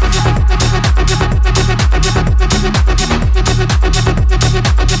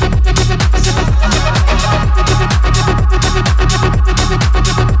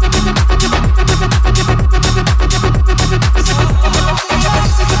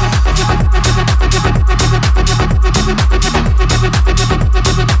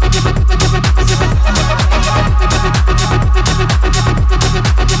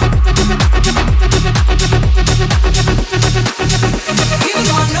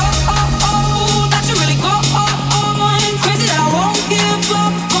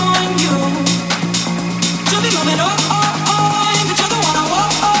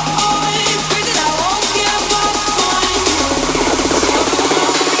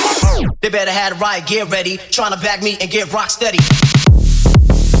 They better have the riot gear ready, trying to back me and get rock steady.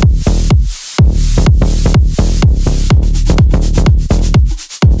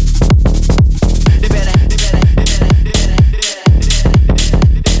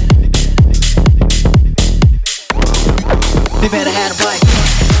 They better have the riot.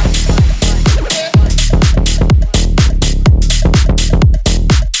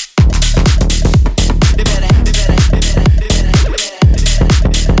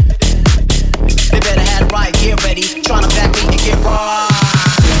 Trying to back me and get raw.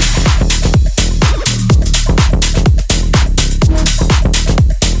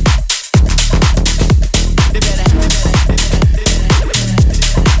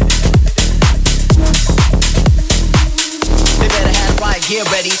 They better have riot gear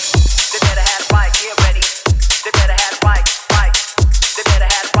ready. They better have riot gear ready. They better have riot. They better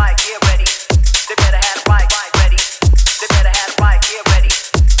have riot gear ready. They better have riot ready. They better have riot gear ready.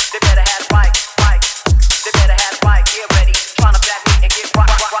 They better have riot. They better have riot gear ready, trying to back me and get rock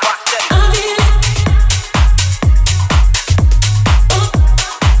steady.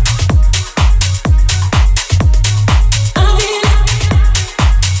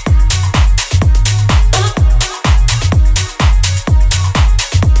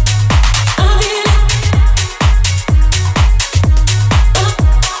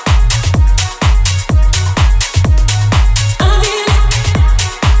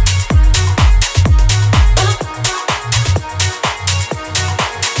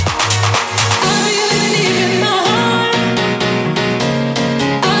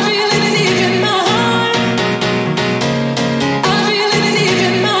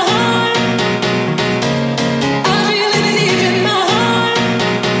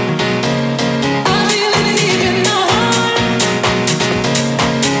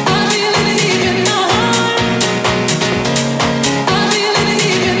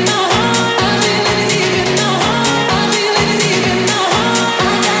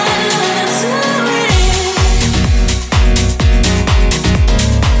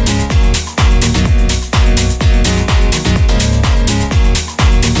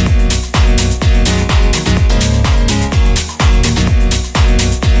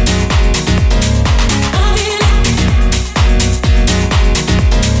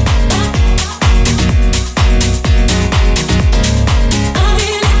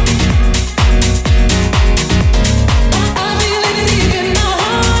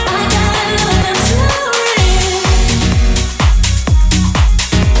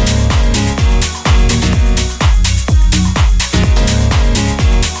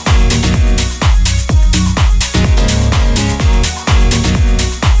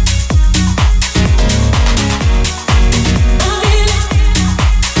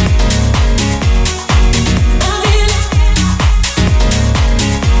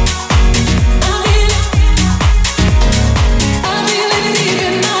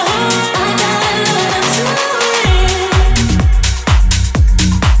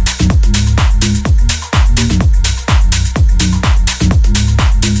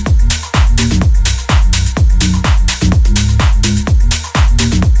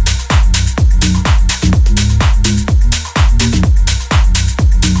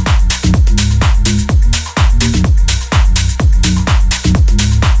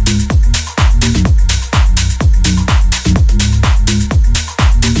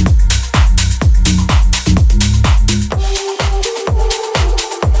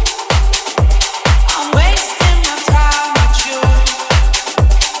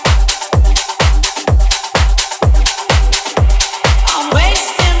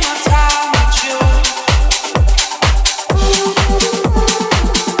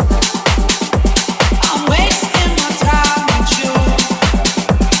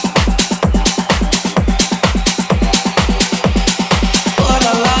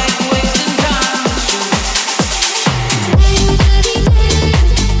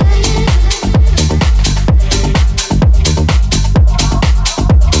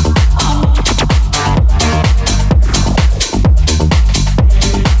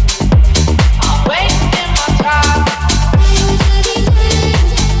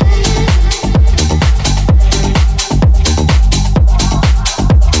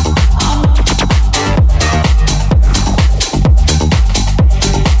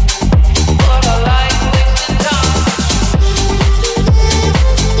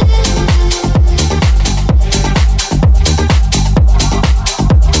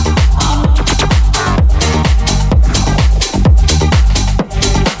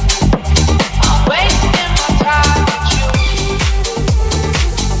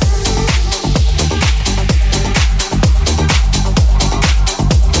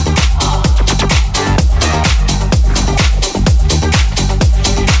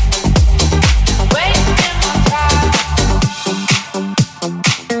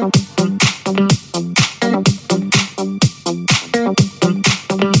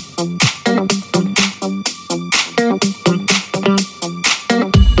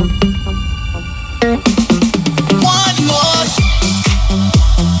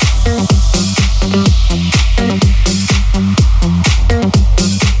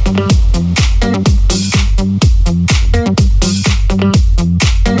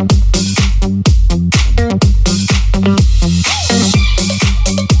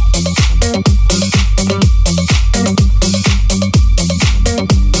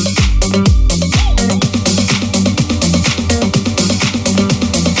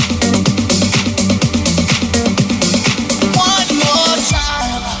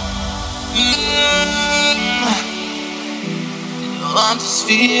 I'm just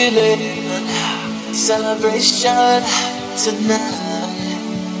feeling celebration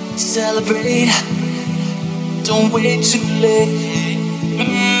tonight. Celebrate, don't wait too late.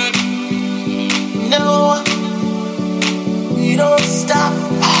 No, we don't stop.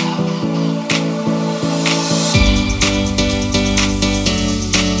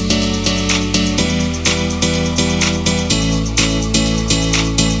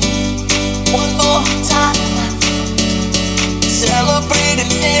 One more time, celebrate and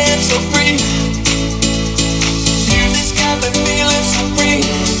dance so free. Music's got me feeling so free.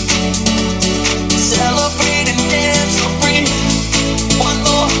 Celebrate and dance so free. One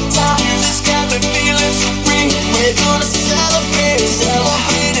more time, music's got me feeling so free. We're gonna celebrate,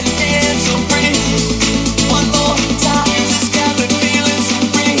 celebrate and dance so free. One more time, music's got me feeling so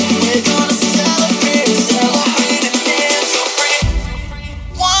free. We're gonna celebrate, celebrate and dance so free.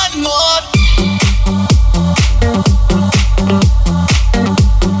 One more.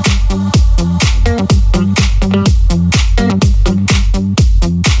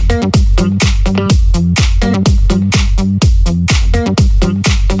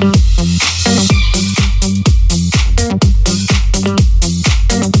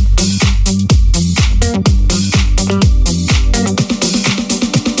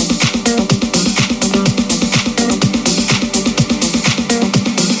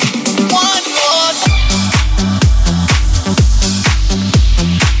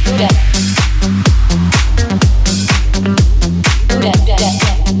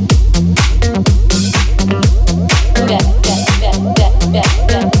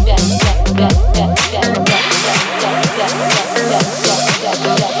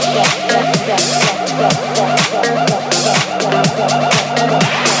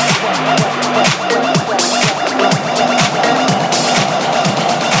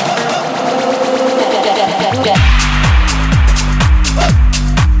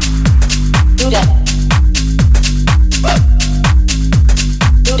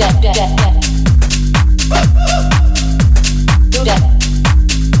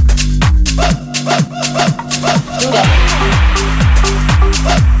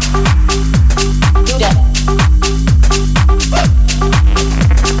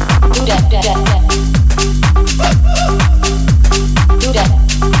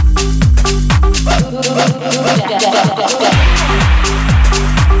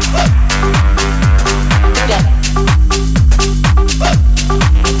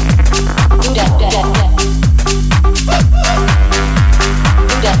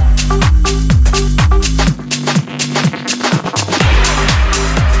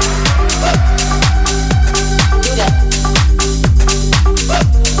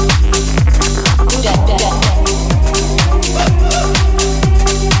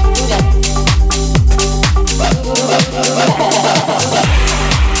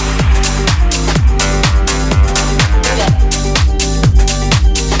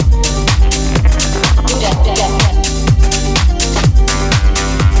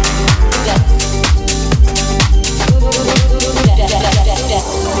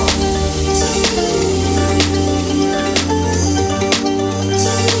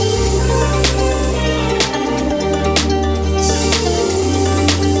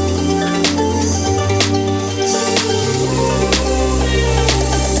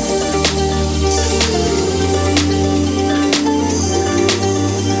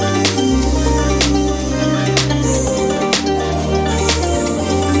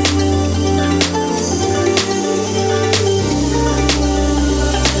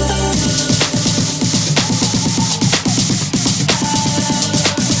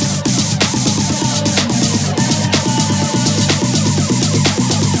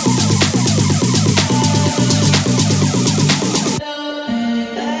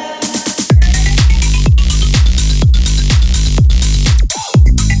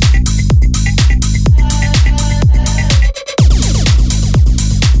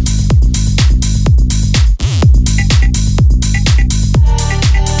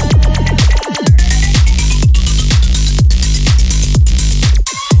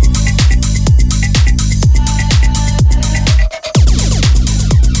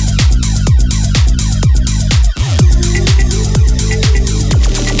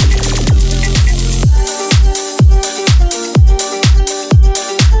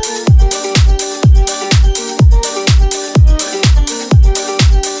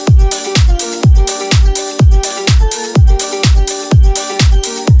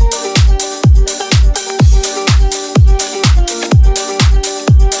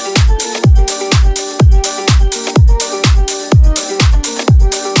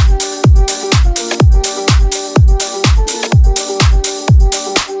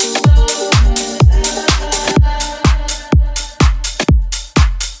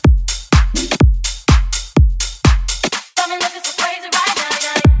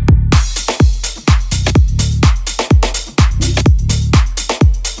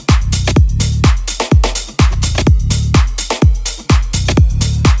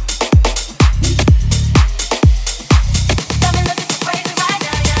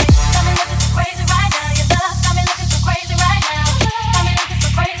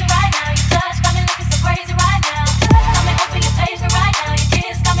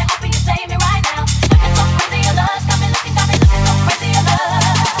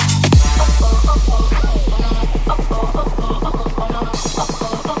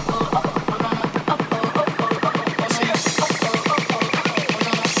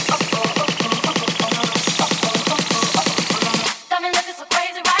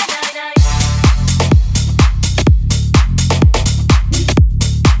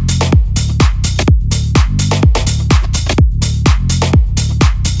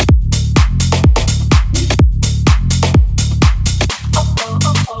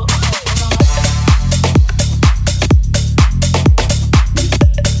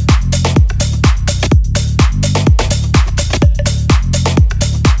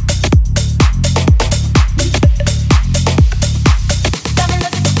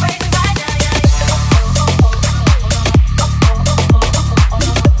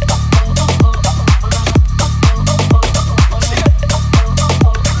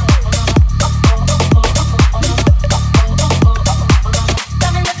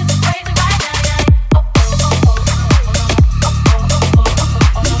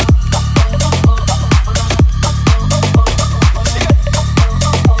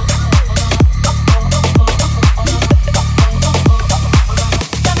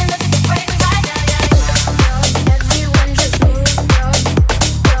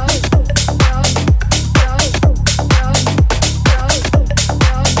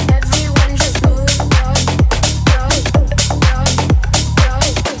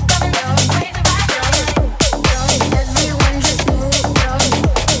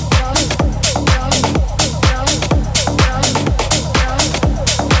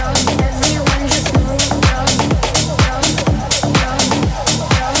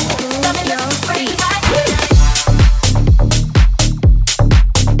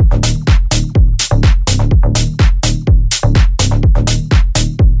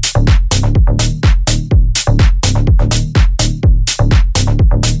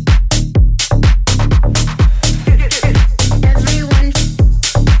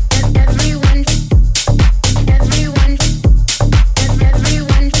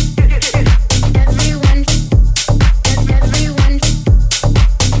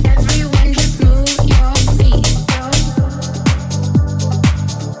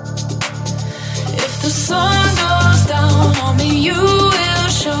 sun goes down on me, you will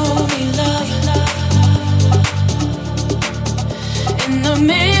show me love. In the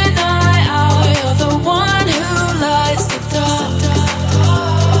midnight hour, you're the one who lights the dark.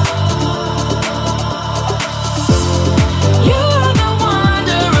 You're the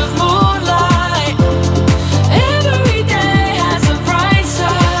wonder of moonlight. Every day has a bright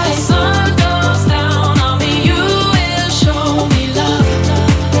side. Sun goes down on me, you will show me love.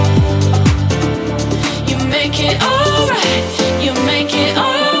 You make it alright, you make it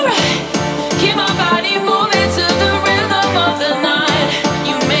alright. Keep my body moving to the rhythm of the night.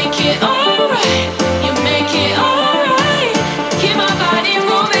 You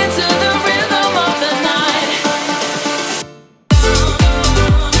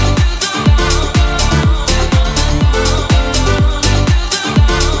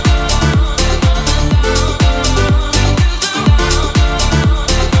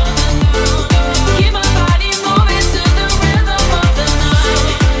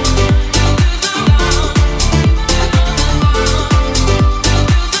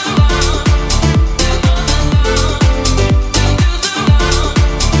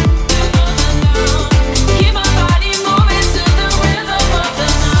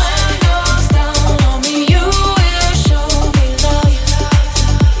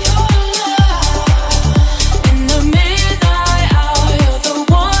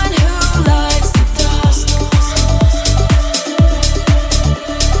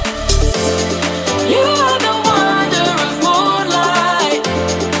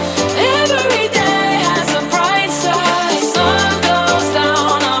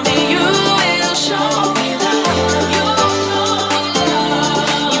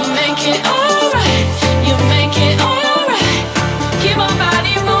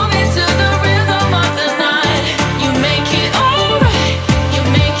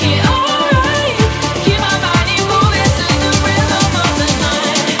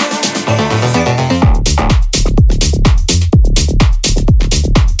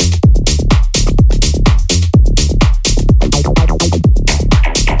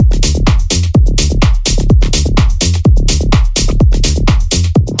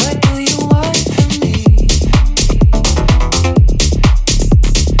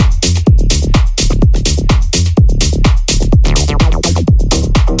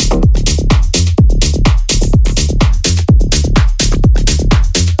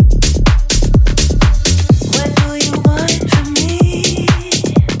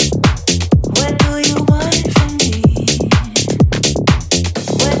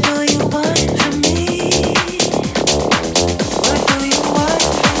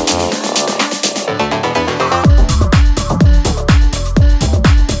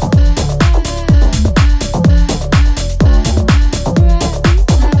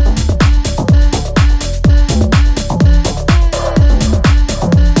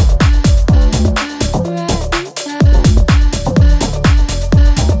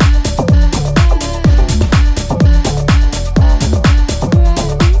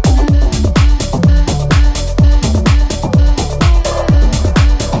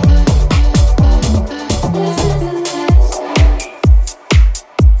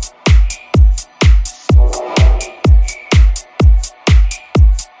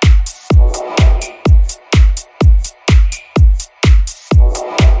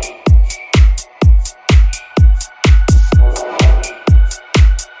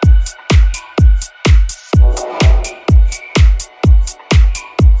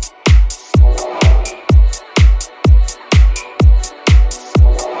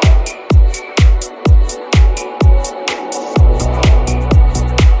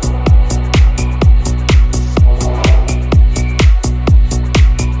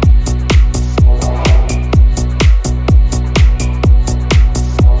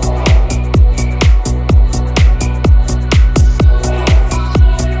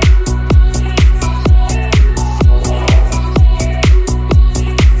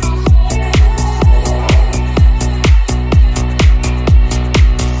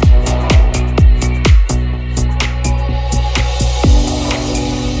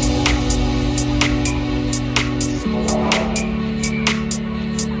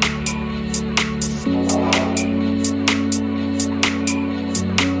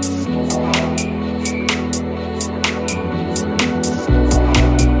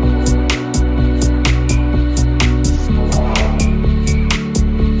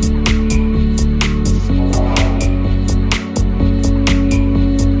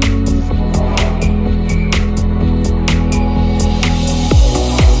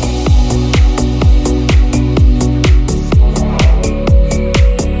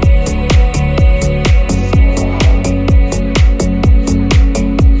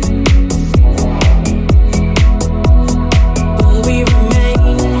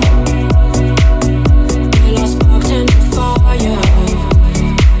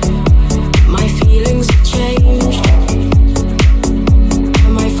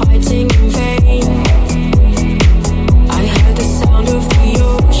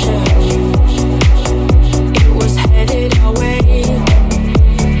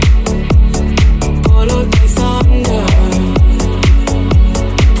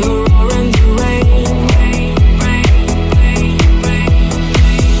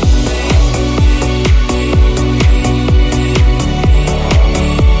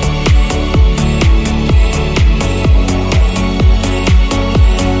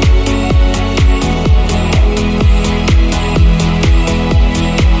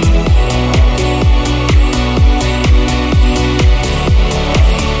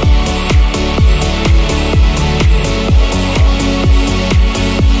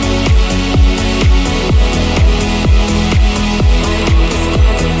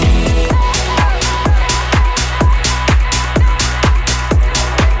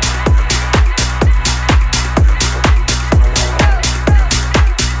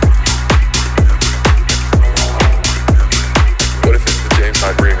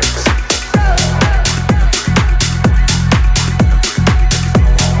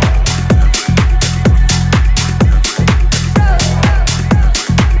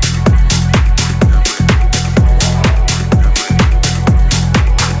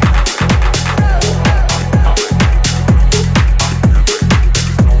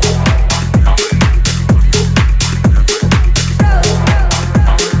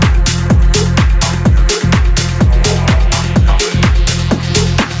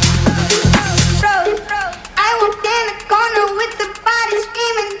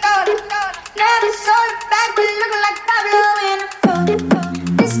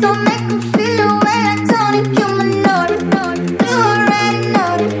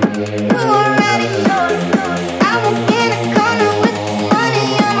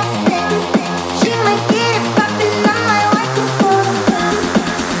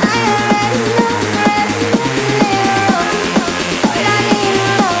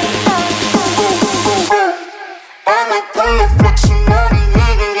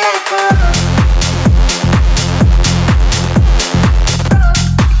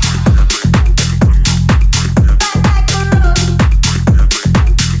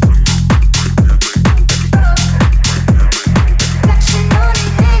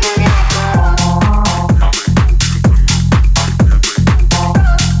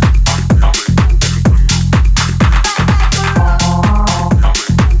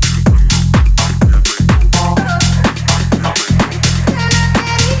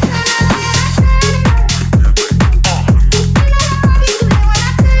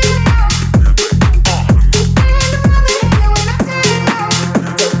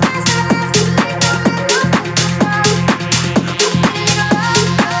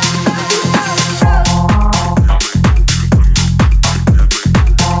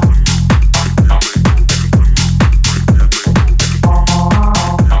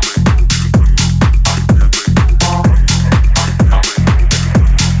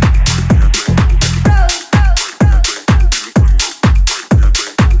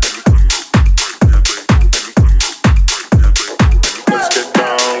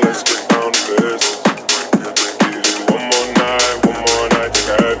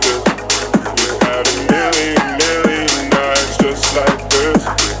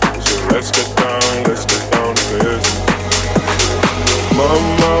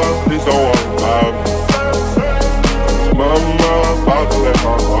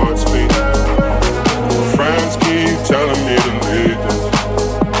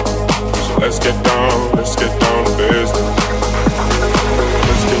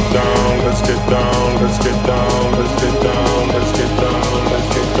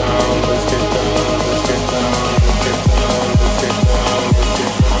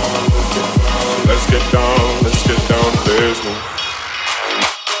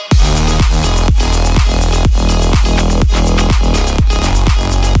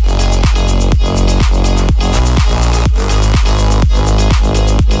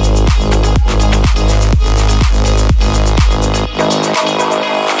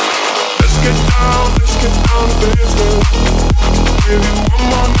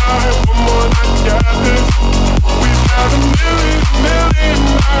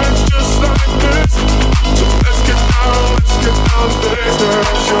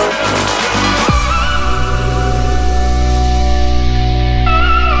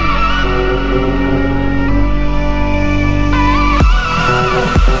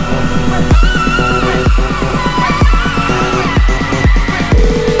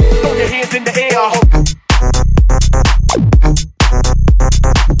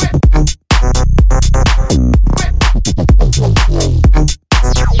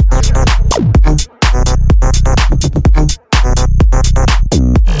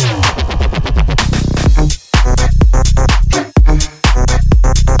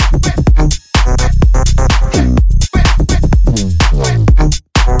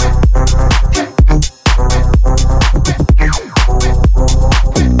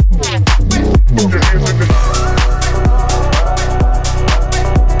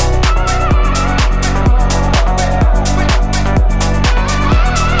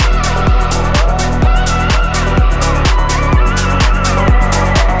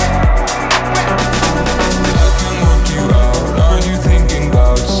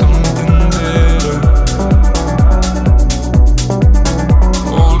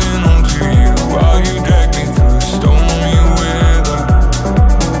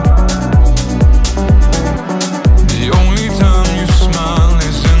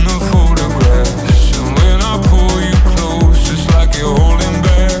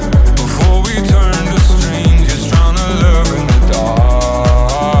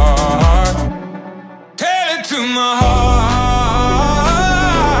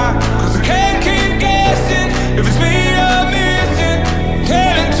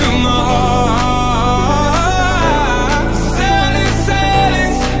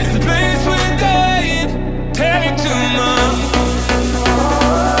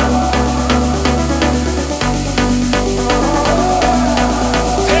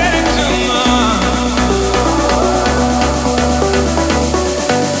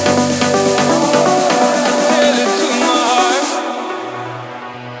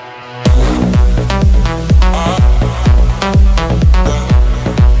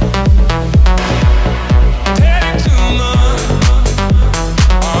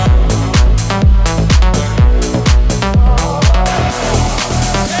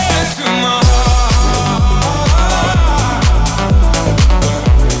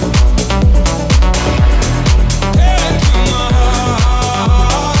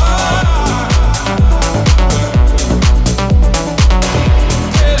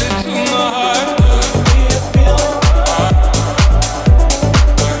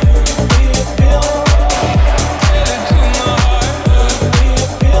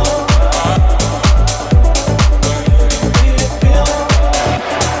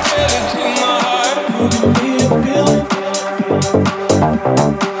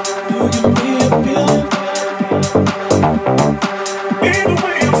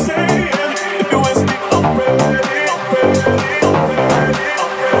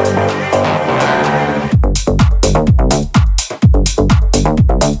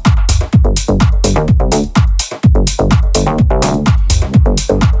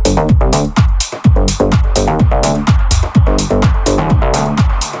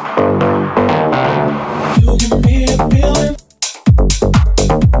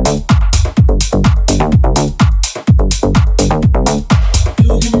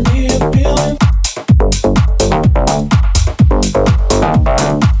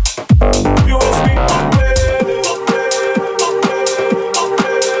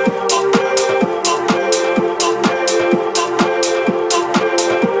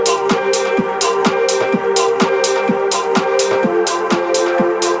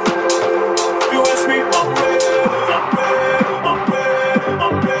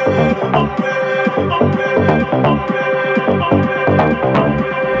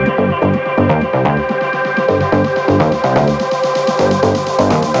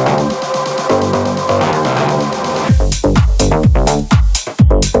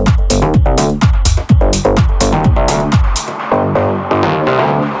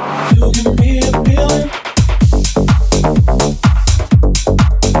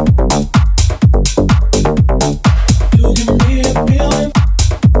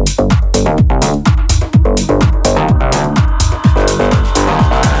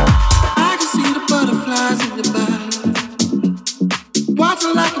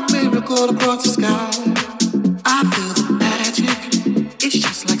like a miracle across the sky. I feel the magic, it's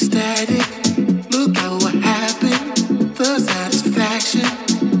just like static. Look at what happened, the satisfaction,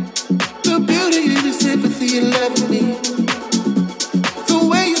 the beauty in your sympathy and love for me. The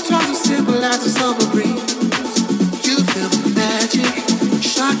way you talk so simple as a summer breeze. You feel the magic,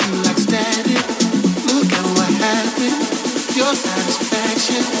 shock you like static. Look at what happened, your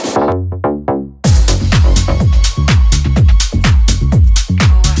satisfaction.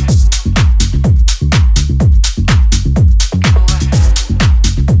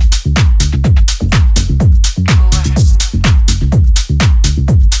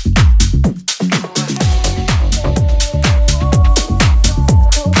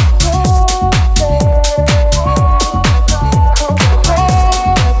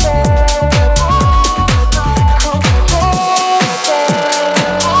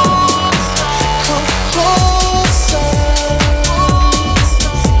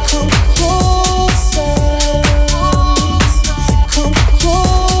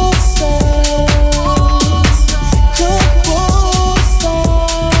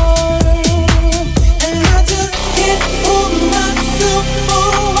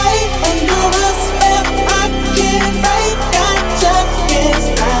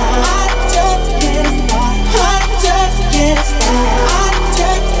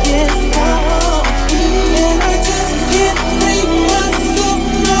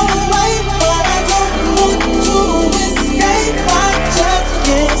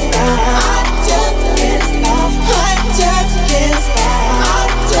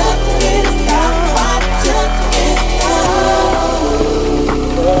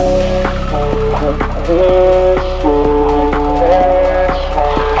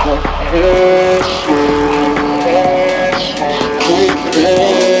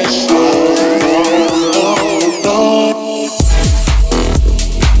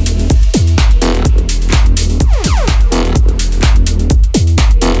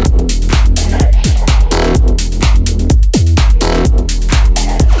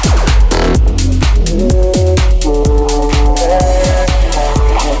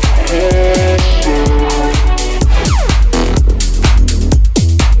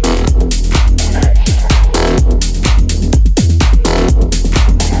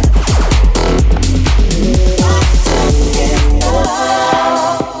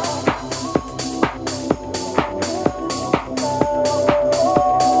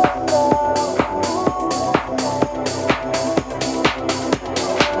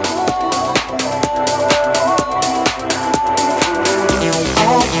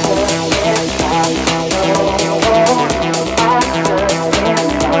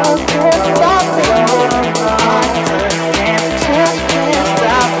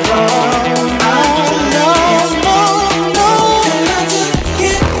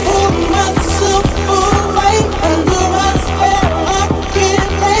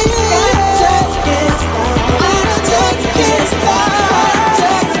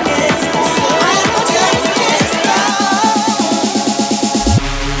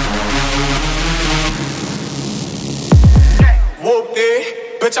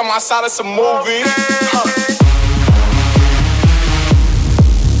 Outside of some movie.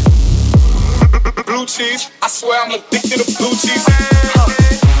 Blue cheese, I swear I'm addicted to blue cheese.